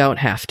we don't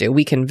have to.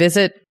 We can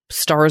visit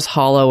Stars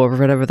Hollow or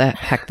whatever the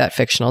heck that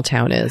fictional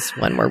town is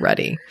when we're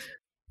ready.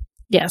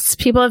 Yes.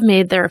 People have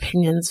made their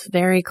opinions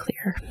very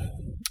clear.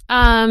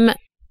 Well,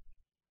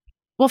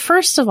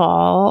 first of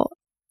all,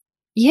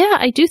 yeah,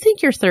 I do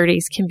think your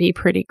 30s can be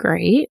pretty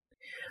great.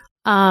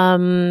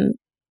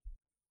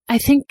 I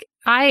think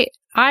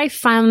I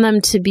found them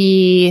to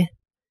be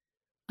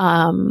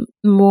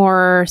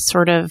more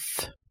sort of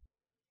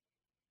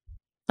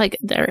like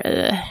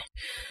they're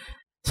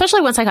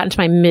especially once I got into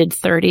my mid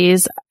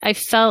 30s, I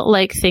felt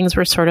like things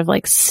were sort of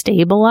like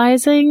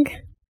stabilizing.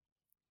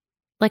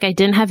 Like I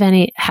didn't have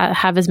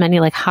have as many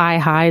like high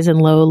highs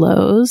and low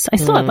lows. I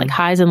still had like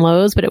highs and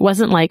lows, but it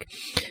wasn't like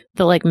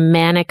the like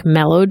manic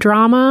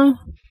melodrama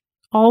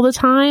all the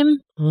time.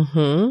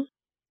 Mm-hmm.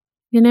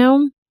 You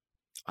know?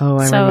 Oh,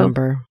 I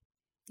remember.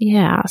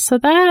 Yeah. So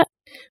that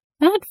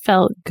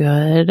felt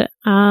good.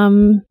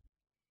 In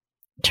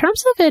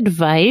terms of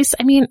advice,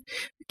 I mean,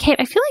 Kate,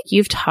 I feel like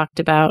you've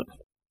talked about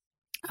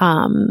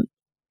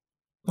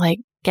like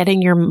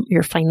getting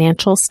your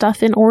financial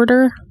stuff in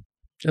order.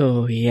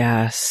 Oh,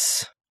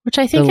 yes. Which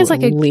I think is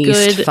like a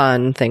least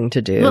fun thing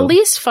to do. The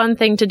least fun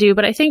thing to do.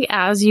 But I think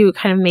as you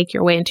kind of make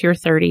your way into your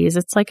 30s,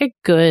 it's like a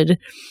good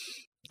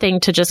thing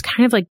to just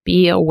kind of like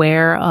be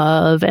aware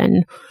of.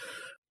 And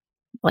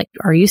like,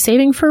 are you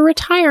saving for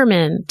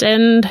retirement?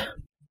 And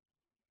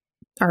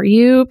are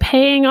you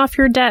paying off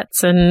your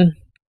debts? And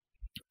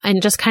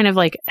just kind of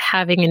like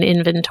having an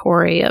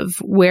inventory of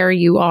where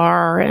you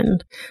are.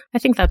 And I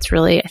think that's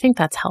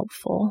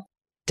helpful.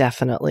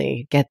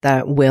 Definitely get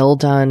that will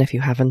done if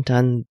you haven't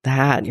done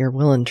that, your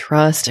will and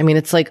trust. I mean,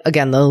 it's like,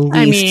 again, the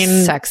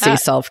least sexy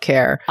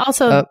self-care.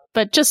 Also,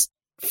 but just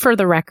for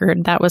the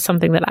record, that was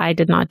something that I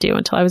did not do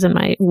until I was into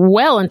my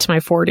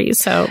 40s.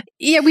 So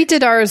yeah, we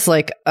did ours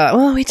like,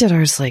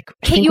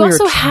 hey, you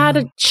also had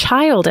a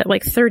child at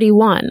like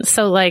 31.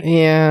 So like,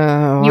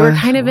 yeah, you were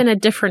kind of in a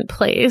different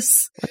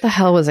place. What the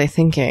hell was I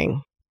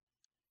thinking?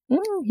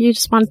 You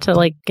just wanted to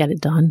like get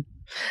it done.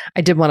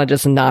 I did want to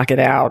just knock it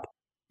out.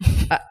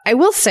 I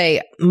will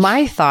say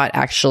my thought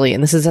actually,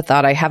 and this is a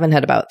thought I haven't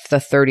had about the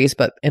 30s,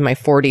 but in my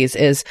 40s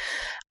is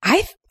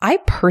I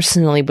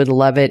personally would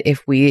love it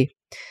if we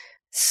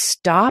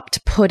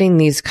stopped putting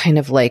these kind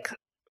of like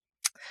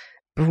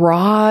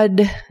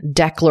broad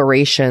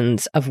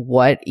declarations of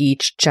what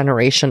each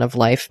generation of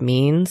life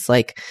means.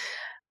 Like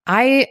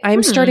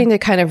I'm starting to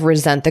kind of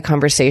resent the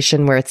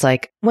conversation where it's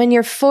like, when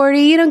you're 40,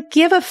 you don't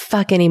give a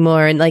fuck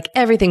anymore. And like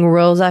everything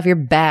rolls off your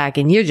back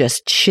and you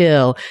just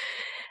chill.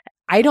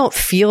 I don't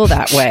feel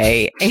that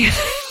way.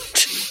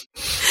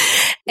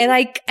 And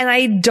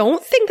I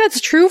don't think that's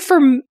true for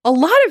a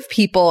lot of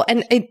people.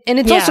 And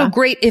it's also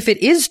great if it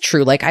is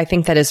true. Like, I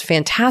think that is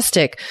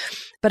fantastic.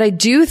 But I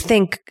do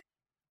think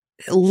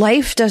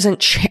life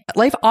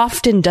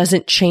often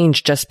doesn't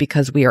change just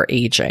because we are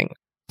aging.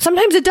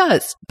 Sometimes it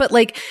does. But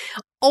like,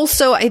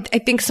 also, I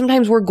think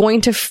sometimes we're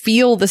going to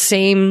feel the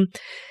same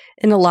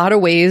in a lot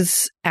of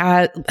ways.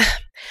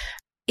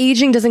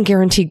 Aging doesn't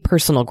guarantee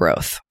personal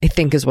growth, I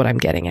think is what I'm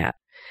getting at.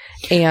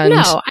 And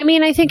no, I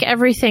mean, I think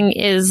everything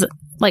is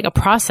like a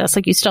process.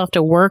 Like, you still have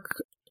to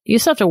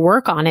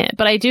work on it.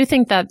 But I do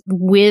think that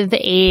with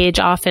age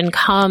often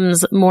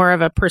comes more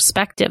of a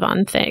perspective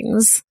on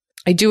things.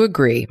 I do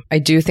agree. I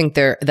do think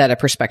that a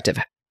perspective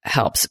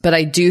helps, but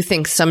I do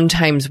think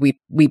sometimes we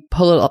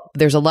pull it up.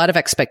 There's a lot of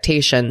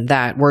expectation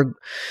that we're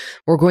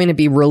going to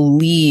be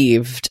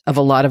relieved of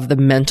a lot of the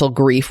mental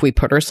grief we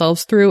put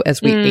ourselves through as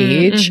we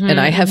age. And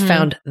I have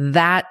found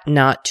that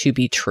not to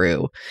be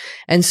true.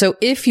 And so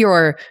if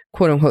your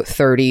quote unquote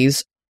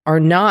 30s are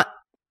not,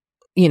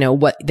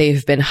 what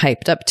they've been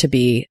hyped up to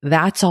be,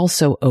 that's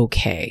also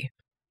okay.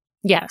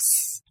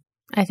 Yes.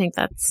 I think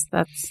that's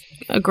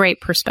a great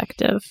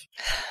perspective.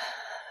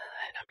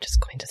 And I'm just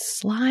going to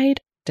slide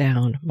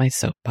down my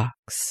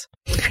soapbox.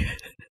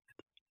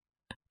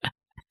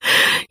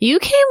 You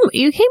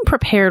came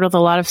prepared with a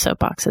lot of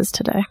soapboxes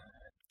today.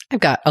 I've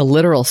got a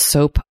literal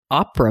soap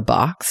opera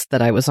box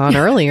that I was on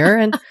earlier,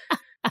 and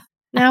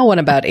now one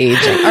about aging.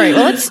 All right,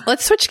 well,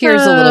 let's switch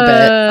gears a little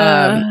bit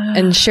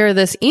and share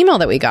this email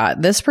that we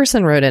got. This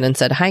person wrote in and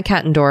said, "Hi,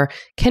 Kat and Dor.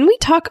 Can we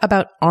talk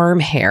about arm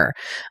hair?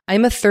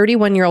 I'm a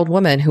 31-year-old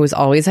woman who has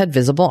always had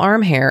visible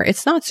arm hair.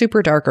 It's not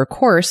super dark or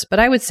coarse, but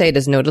I would say it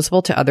is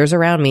noticeable to others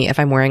around me if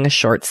I'm wearing a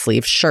short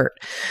sleeve shirt.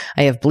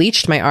 I have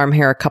bleached my arm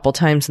hair a couple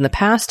times in the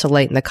past to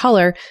lighten the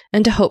color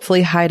and to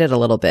hopefully hide it a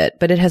little bit,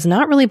 but it has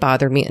not really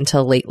bothered me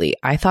until lately.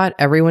 I thought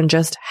everyone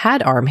just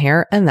had arm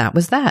hair and that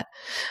was that.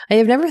 I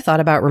have never thought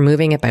about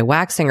removing it by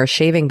waxing or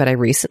shaving, but I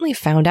recently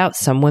found out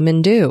some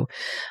women do.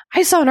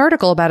 I saw an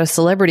article about a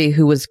celebrity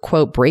who was,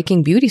 quote,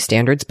 breaking beauty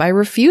standards by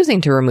refusing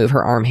to remove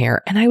her arm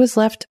hair, and I was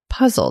left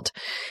puzzled.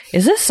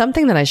 Is this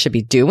something that I should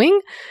be doing?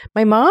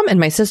 My mom and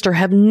my sister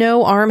have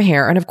no arm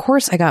hair, and of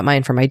course I got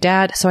mine from my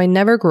dad, so I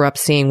never grew up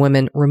seeing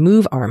women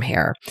remove arm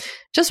hair.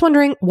 Just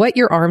wondering what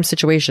your arm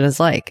situation is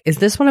like. Is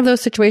this one of those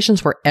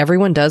situations where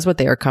everyone does what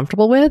they are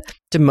comfortable with?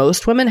 Do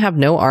most women have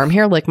no arm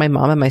hair like my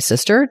mom and my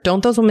sister?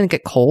 Don't those women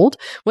get cold?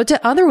 What do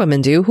other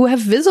women do who have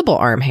visible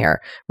arm hair?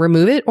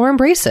 Remove it or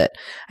embrace it?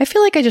 I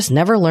feel like I just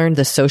never learned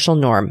the social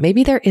norm.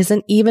 Maybe there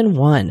isn't even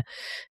one.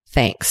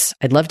 Thanks.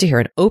 I'd love to hear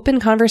an open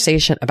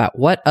conversation about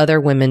what other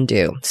women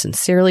do.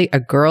 Sincerely, a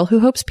girl who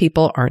hopes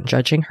people aren't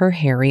judging her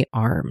hairy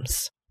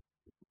arms."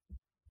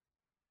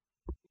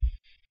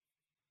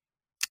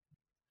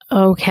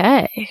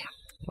 Okay.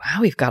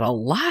 Wow, we've got a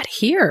lot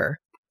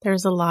here.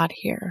 There's a lot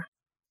here.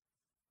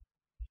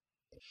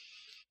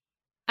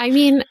 I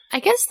mean, I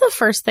guess the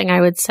first thing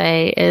I would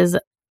say is,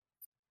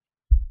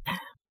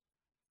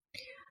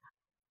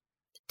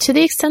 to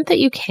the extent that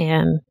you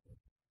can,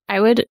 I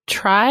would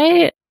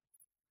try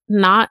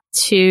not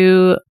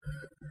to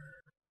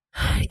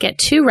get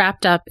too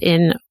wrapped up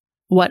in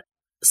what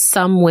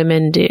some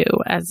women do,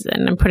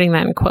 and I'm putting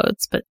that in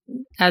quotes, but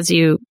as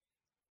you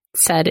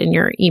said in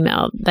your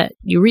email, that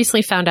you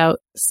recently found out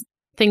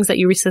things that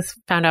you recently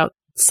found out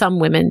some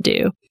women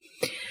do.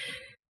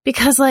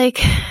 Because,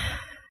 like,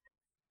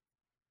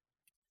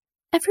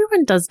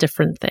 everyone does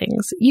different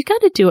things. You got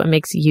to do what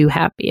makes you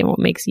happy and what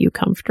makes you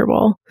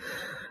comfortable.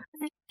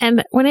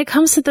 And when it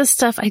comes to this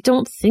stuff, I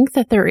don't think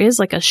that there is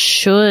like a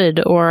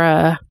should or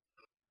a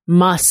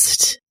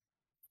must.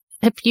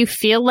 If you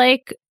feel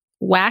like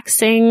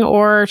waxing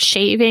or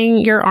shaving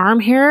your arm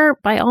hair,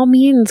 by all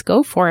means,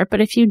 go for it. But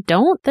if you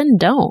don't, then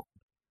don't.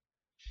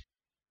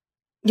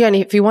 Yeah, and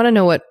if you want to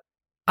know what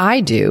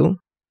I do,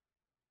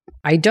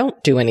 I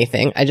don't do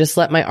anything. I just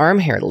let my arm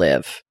hair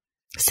live.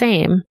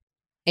 Same.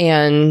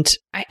 And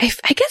I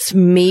guess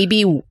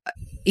maybe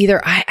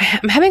either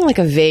I'm having like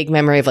a vague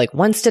memory of like,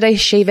 once did I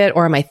shave it?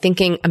 Or am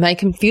I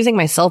confusing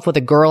myself with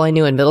a girl I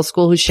knew in middle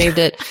school who shaved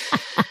it?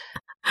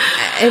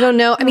 I don't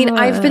know. I mean,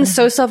 I've been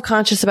so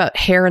self-conscious about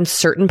hair in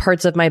certain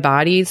parts of my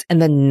bodies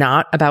and then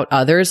not about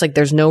others. Like,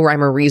 there's no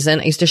rhyme or reason.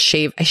 I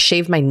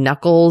shaved my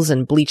knuckles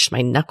and bleached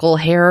my knuckle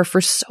hair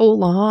for so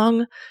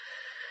long,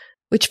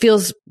 which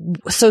feels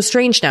so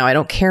strange now. I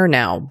don't care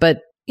now. But,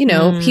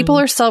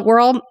 we're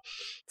all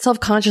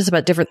self-conscious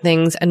about different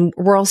things. And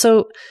we're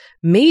also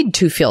made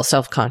to feel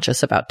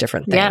self-conscious about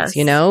different things.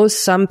 Yes.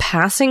 Some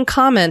passing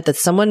comment that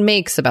someone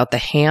makes about the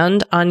hair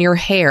on your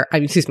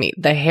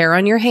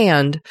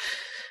hand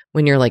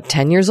when you're like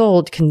 10 years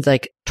old can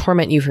like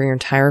torment you for your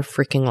entire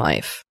freaking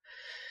life.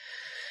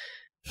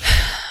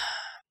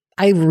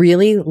 I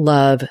really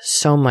love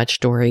so much,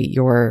 Dory,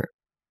 your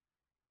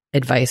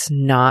advice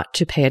not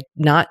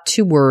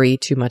to worry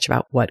too much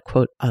about what,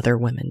 quote, other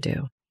women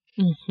do.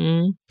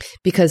 Mm-hmm.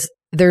 Because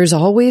there's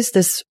always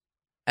this,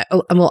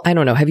 well, I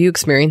don't know. Have you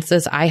experienced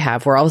this? I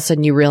have, where all of a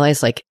sudden you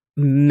realize like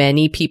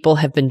many people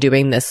have been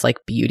doing this like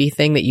beauty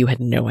thing that you had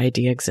no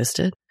idea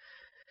existed.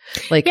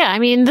 Like, yeah, I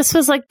mean, this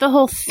was like the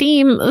whole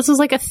theme. This was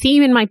like a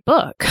theme in my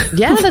book.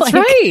 Yeah, that's like,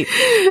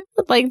 right.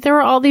 Like there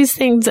were all these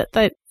things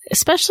that,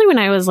 especially when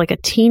I was like a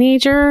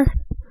teenager,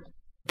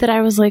 that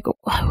I was like,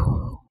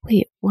 whoa,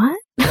 wait, what?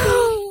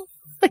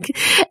 Like,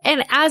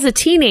 and as a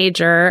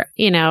teenager,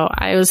 you know,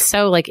 I was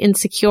so like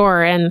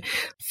insecure and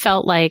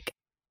felt like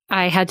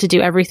I had to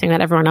do everything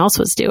that everyone else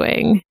was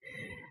doing.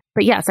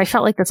 But yes, I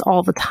felt like this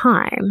all the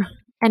time.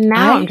 And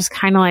now I'm just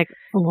kind of like,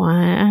 what?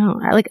 I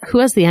don't know. Like, who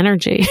has the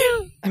energy?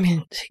 I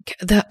mean,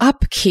 the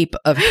upkeep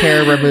of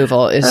hair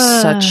removal is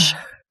such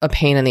a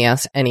pain in the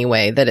ass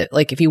anyway, that it,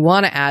 like, if you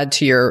want to add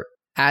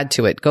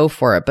to it, go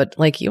for it. But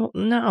like, you don't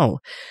know.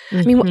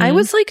 I mean, I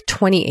was like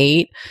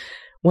 28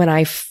 when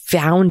I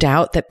found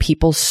out that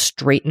people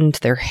straightened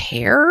their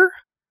hair.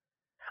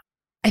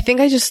 I think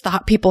I just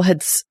thought people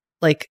had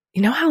like,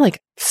 you know how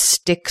like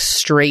stick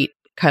straight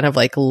kind of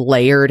like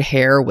layered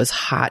hair was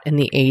hot in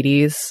the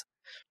 80s?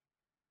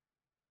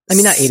 I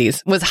mean, not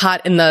 80s, was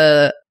hot in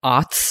the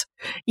aughts.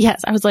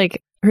 Yes. I was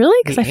like, really?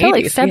 Because I felt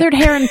like feathered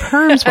hair and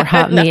perms were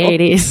hot in the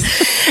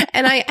 80s.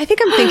 And I think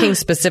I'm thinking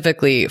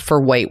specifically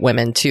for white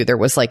women too. There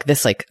was like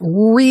this like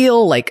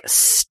real like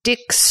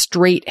stick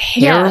straight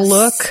hair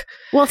look.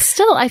 Well,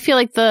 still, I feel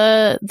like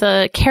the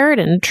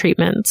keratin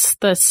treatments,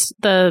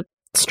 the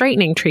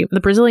straightening treatment,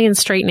 the Brazilian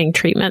straightening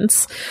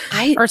treatments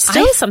are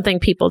still something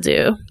people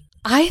do.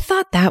 I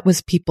thought that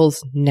was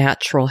people's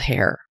natural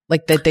hair.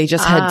 Like that they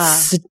just had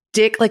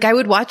stick, like I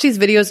would watch these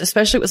videos,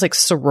 especially it was like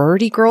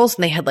sorority girls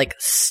and they had like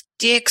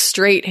stick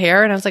straight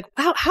hair. And I was like,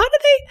 wow, how do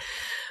they,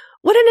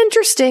 what an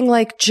interesting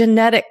like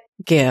genetic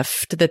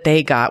gift that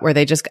they got where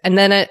they just, and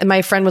then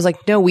my friend was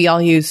like, no, we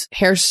all use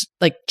hair,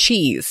 like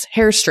cheese,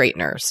 hair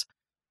straighteners.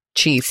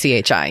 Cheese,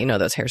 CHI, you know,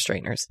 those hair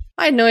straighteners.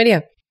 I had no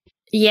idea.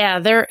 Yeah,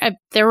 there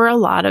were a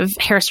lot of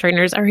hair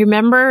straighteners. I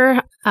remember,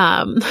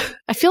 I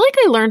feel like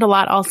I learned a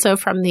lot also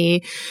from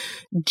the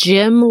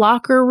gym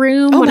locker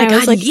room when I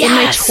was like in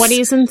my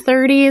 20s and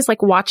 30s,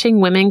 like watching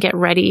women get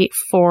ready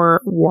for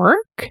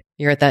work.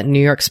 You're at that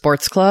New York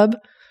Sports Club?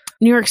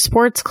 New York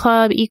Sports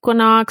Club,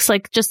 Equinox,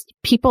 like just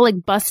people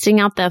like busting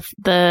out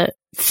the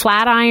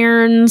flat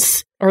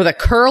irons. Or the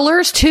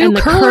curlers too. And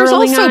the curlers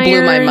also irons.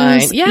 Blew my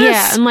mind. Yes.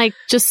 Yeah, and like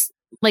just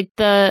like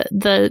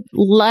the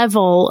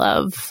level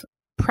of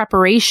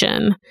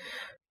preparation.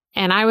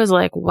 And I was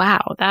like,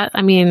 wow, that,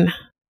 I mean,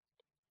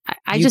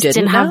 I just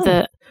didn't have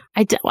the,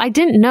 I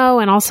didn't know.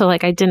 And also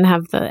like, I didn't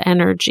have the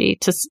energy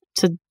to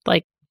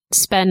like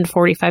spend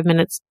 45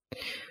 minutes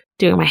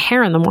doing my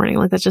hair in the morning.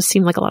 Like that just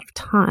seemed like a lot of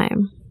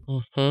time.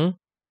 Mm-hmm.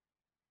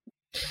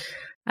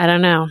 I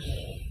don't know.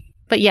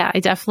 But yeah,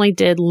 I definitely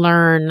did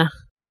learn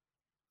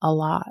a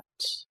lot.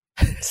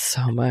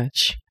 So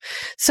much.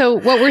 So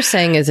what we're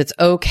saying is it's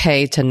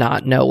okay to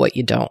not know what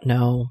you don't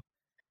know.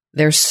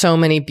 There's so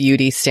many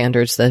beauty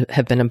standards that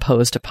have been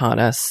imposed upon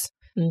us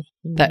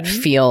that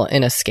feel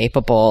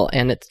inescapable,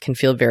 and it can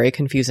feel very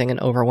confusing and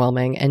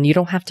overwhelming, and you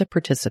don't have to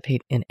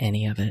participate in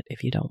any of it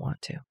if you don't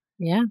want to.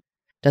 Yeah.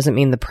 Doesn't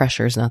mean the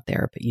pressure is not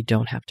there, but you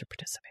don't have to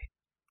participate.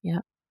 Yeah.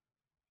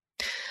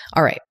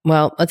 All right.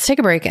 Well, let's take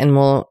a break and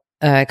we'll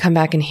come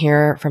back and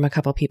hear from a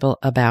couple people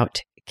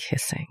about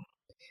kissing.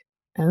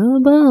 Oh,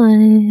 boy.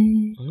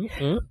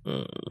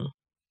 Mm-mm-mm.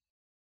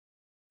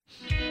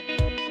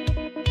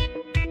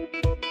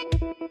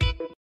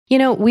 You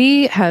know,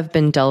 we have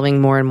been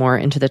delving more and more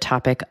into the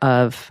topic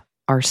of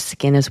our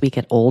skin as we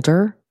get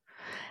older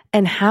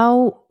and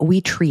how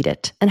we treat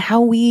it and how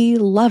we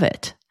love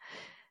it.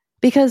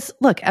 Because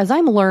look, as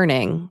I'm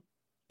learning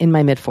in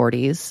my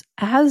mid-40s,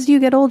 as you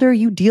get older,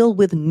 you deal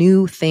with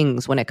new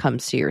things when it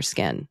comes to your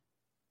skin.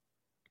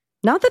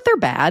 Not that they're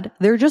bad,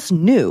 they're just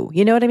new.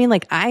 You know what I mean?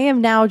 Like I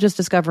am now just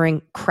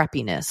discovering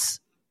crepiness,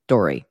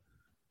 Dory.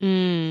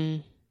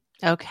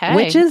 Okay.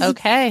 Which is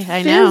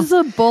I know.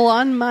 visible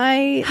on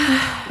my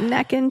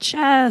neck and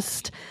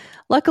chest.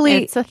 Luckily,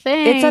 it's a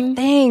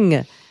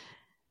thing.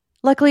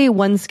 Luckily,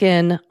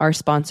 OneSkin, our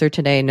sponsor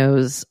today,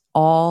 knows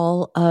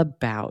all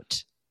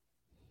about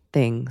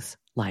things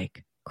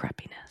like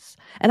crepiness.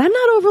 And I'm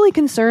not overly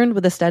concerned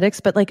with aesthetics,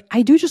 but like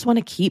I do just want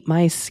to keep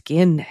my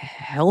skin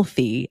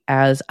healthy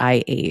as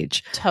I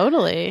age.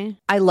 Totally.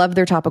 I love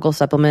their topical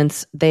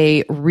supplements.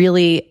 They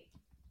really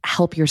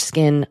help your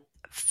skin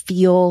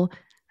feel,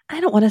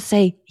 I don't want to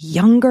say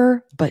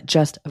younger, but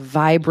just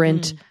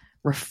vibrant,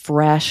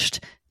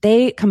 refreshed.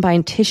 They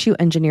combine tissue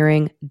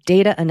engineering,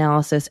 data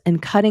analysis,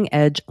 and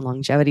cutting-edge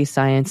longevity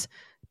science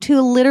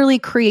to literally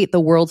create the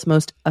world's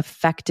most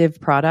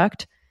effective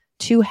product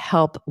to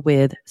help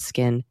with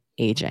skin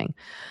aging.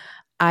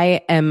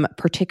 I am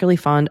particularly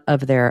fond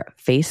of their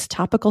face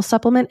topical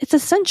supplement. It's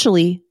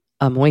essentially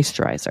a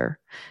moisturizer,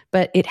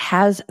 but it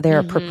has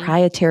their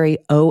proprietary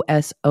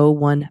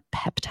OS01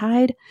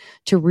 peptide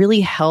to really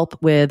help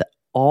with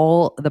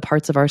all the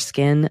parts of our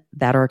skin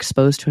that are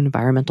exposed to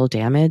environmental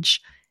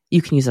damage.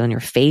 You can use it on your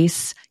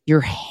face,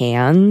 your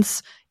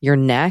hands, your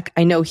neck.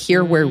 I know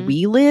here where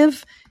we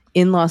live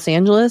in Los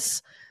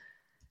Angeles,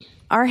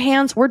 our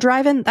hands, we're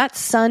driving, that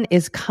sun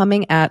is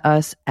coming at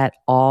us at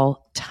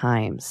all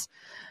times.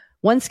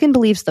 OneSkin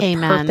believes the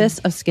Amen. purpose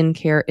of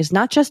skincare is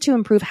not just to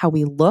improve how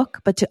we look,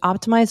 but to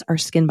optimize our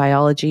skin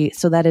biology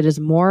so that it is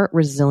more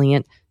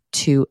resilient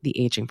to the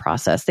aging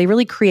process. They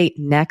really create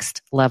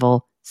next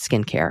level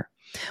skincare.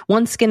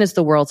 OneSkin is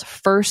the world's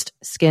first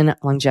skin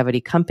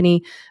longevity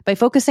company. By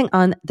focusing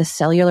on the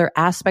cellular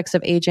aspects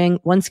of aging,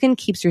 OneSkin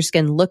keeps your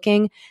skin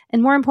looking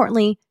and, more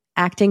importantly,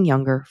 acting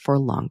younger for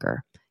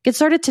longer. Get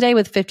started today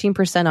with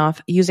 15% off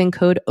using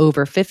code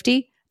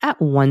OVER50 at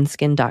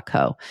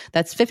oneskin.co.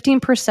 That's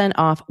 15%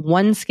 off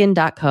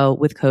oneskin.co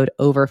with code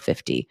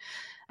OVER50.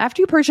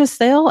 After you purchase,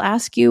 they'll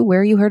ask you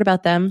where you heard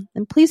about them,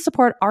 and please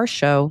support our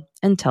show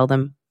and tell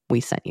them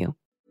we sent you.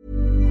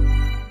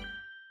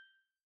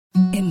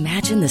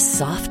 Imagine the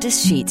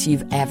softest sheets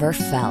you've ever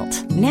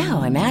felt.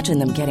 Now imagine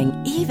them getting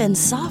even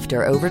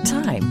softer over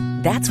time.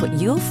 That's what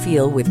you'll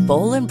feel with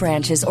Boll &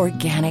 Branch's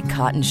organic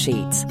cotton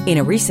sheets. In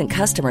a recent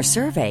customer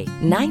survey,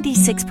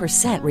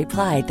 96%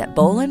 replied that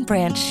Boll &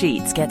 Branch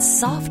sheets get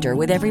softer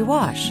with every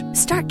wash.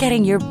 Start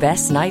getting your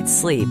best night's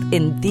sleep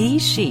in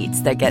these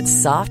sheets that get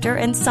softer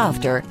and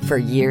softer for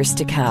years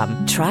to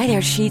come. Try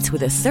their sheets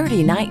with a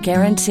 30-night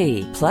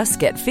guarantee. Plus,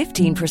 get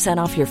 15%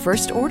 off your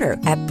first order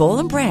at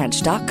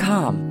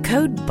bollandbranch.com.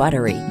 Code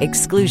BUTTERY.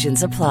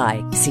 Exclusions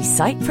apply. See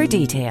site for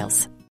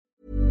details.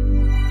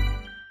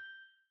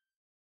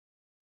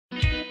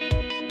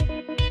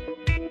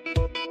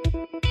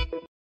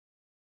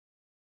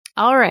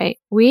 All right.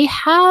 We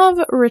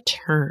have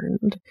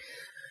returned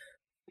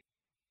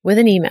with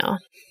an email.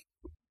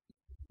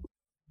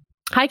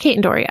 Hi, Kate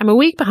and Dory. I'm a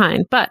week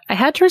behind, but I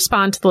had to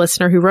respond to the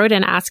listener who wrote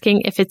in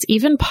asking if it's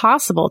even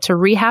possible to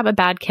rehab a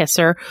bad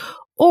kisser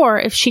or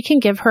if she can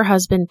give her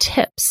husband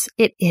tips.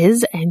 It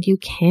is, and you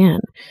can.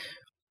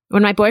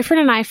 When my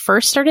boyfriend and I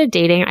first started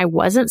dating, I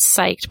wasn't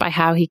psyched by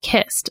how he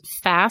kissed.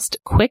 Fast,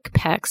 quick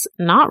pecks,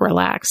 not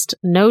relaxed,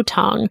 no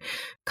tongue.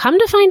 Come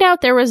to find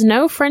out there was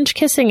no French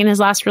kissing in his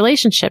last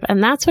relationship,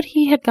 and that's what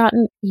he had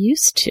gotten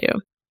used to.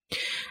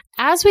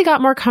 As we got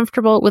more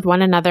comfortable with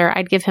one another,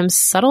 I'd give him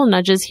subtle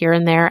nudges here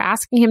and there,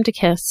 asking him to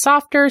kiss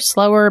softer,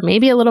 slower,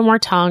 maybe a little more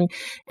tongue,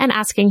 and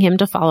asking him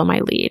to follow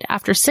my lead.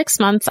 After 6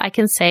 months, I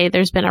can say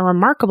there's been a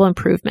remarkable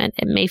improvement.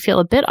 It may feel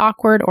a bit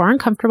awkward or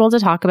uncomfortable to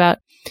talk about.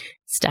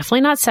 It's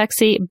definitely not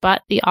sexy,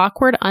 but the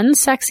awkward,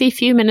 unsexy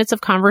few minutes of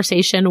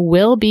conversation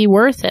will be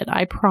worth it,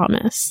 I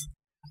promise.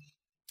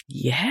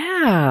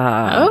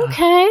 Yeah.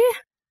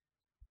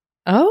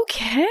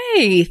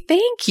 Okay.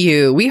 Thank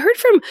you. We heard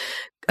from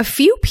a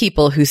few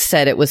people who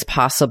said it was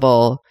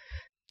possible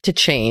to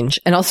change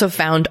and also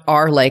found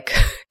our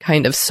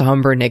kind of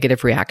somber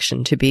negative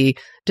reaction to be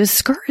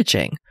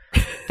discouraging.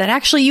 That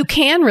actually you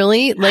can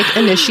really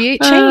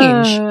initiate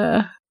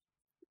change.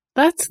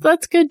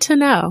 That's good to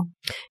know.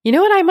 You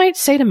know what I might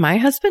say to my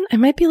husband? I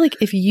might be like,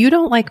 if you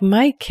don't like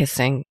my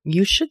kissing,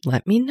 you should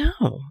let me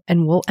know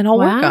and I'll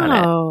work on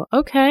it.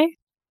 Okay.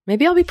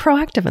 Maybe I'll be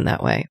proactive in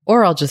that way.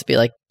 Or I'll just be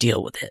like,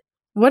 deal with it.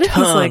 What if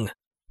he's like,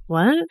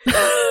 what?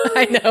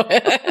 I know.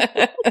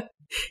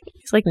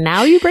 He's like,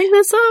 now you bring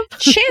this up?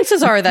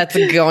 Chances are that's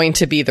going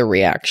to be the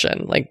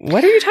reaction. Like,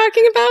 what are you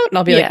talking about? And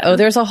I'll be like, oh,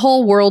 there's a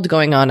whole world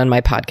going on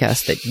my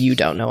podcast that you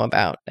don't know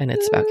about. And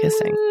it's about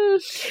kissing.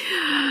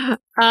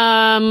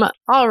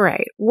 All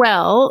right.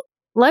 Well,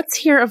 let's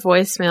hear a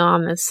voicemail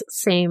on this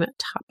same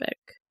topic.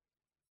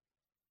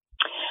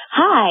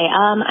 Hi,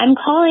 I'm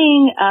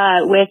calling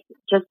with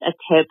just a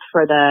tip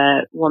for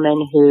the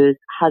woman whose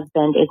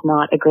husband is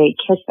not a great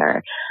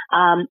kisser.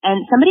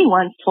 And somebody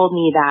once told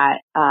me that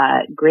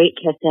great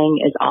kissing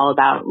is all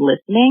about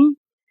listening.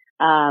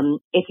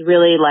 It's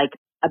really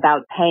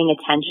about paying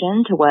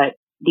attention to what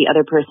the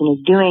other person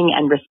is doing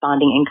and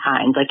responding in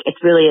kind.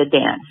 It's really a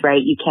dance,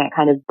 right? You can't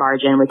kind of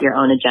barge in with your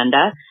own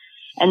agenda.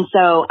 And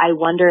so I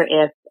wonder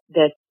if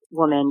this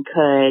woman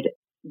could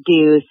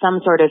do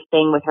some sort of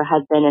thing with her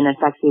husband in a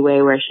sexy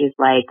way where she's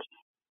like,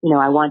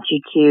 I want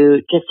you to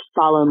just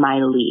follow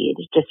my lead,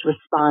 just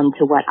respond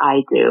to what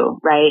I do,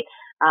 right?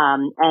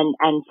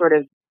 And sort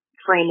of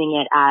framing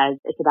it as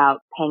it's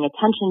about paying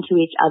attention to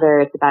each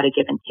other, it's about a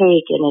give and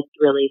take, and it's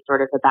really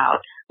sort of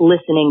about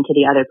listening to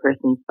the other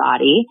person's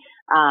body.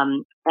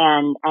 And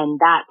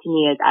that to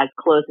me is as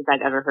close as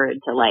I've ever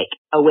heard to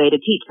a way to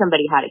teach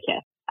somebody how to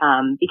kiss.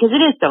 Because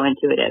it is so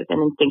intuitive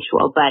and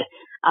instinctual, but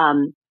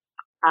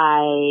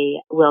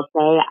I will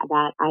say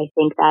that I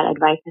think that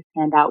advice has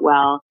panned out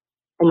well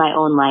in my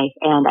own life,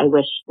 and I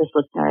wish this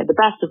listener the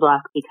best of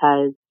luck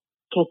because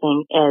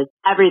kissing is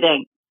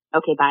everything.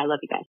 Okay, bye. I love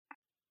you guys.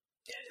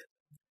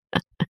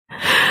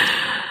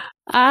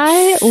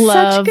 I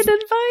love such good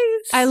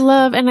advice. I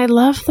love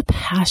the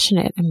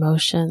passionate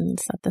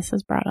emotions that this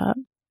has brought up.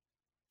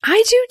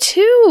 I do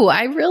too.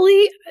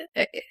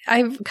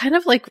 I've kind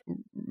of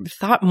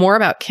thought more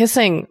about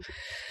kissing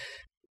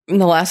in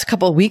the last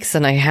couple of weeks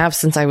than I have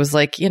since I was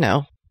a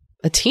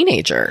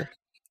teenager.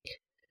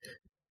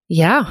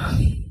 Yeah.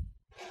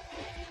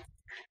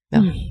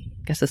 No,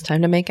 guess it's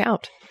time to make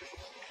out.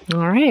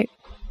 All right.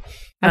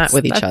 Not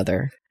with each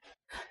other.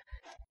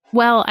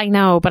 Well, I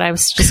know, but I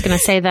was just going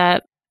to say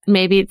that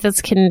maybe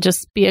this can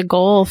just be a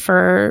goal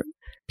for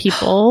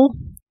people.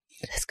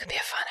 This could be a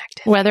fun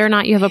Whether or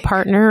not you have a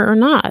partner or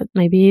not.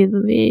 Maybe,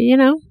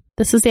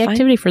 this is the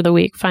activity for the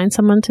week. Find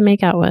someone to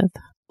make out with.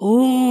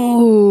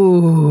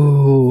 Ooh,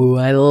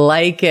 I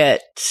like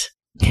it.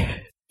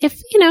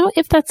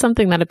 If that's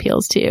something that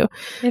appeals to you.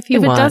 If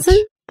it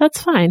doesn't,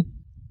 that's fine.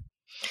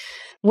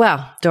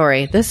 Well,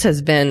 Doree, this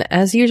has been,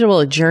 as usual,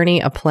 a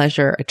journey, a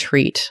pleasure, a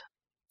treat.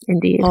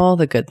 Indeed. All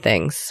the good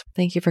things.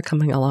 Thank you for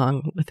coming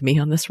along with me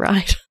on this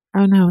ride.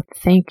 Oh, no.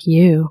 Thank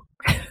you.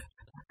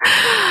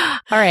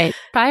 All right.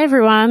 Bye,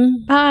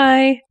 everyone.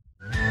 Bye.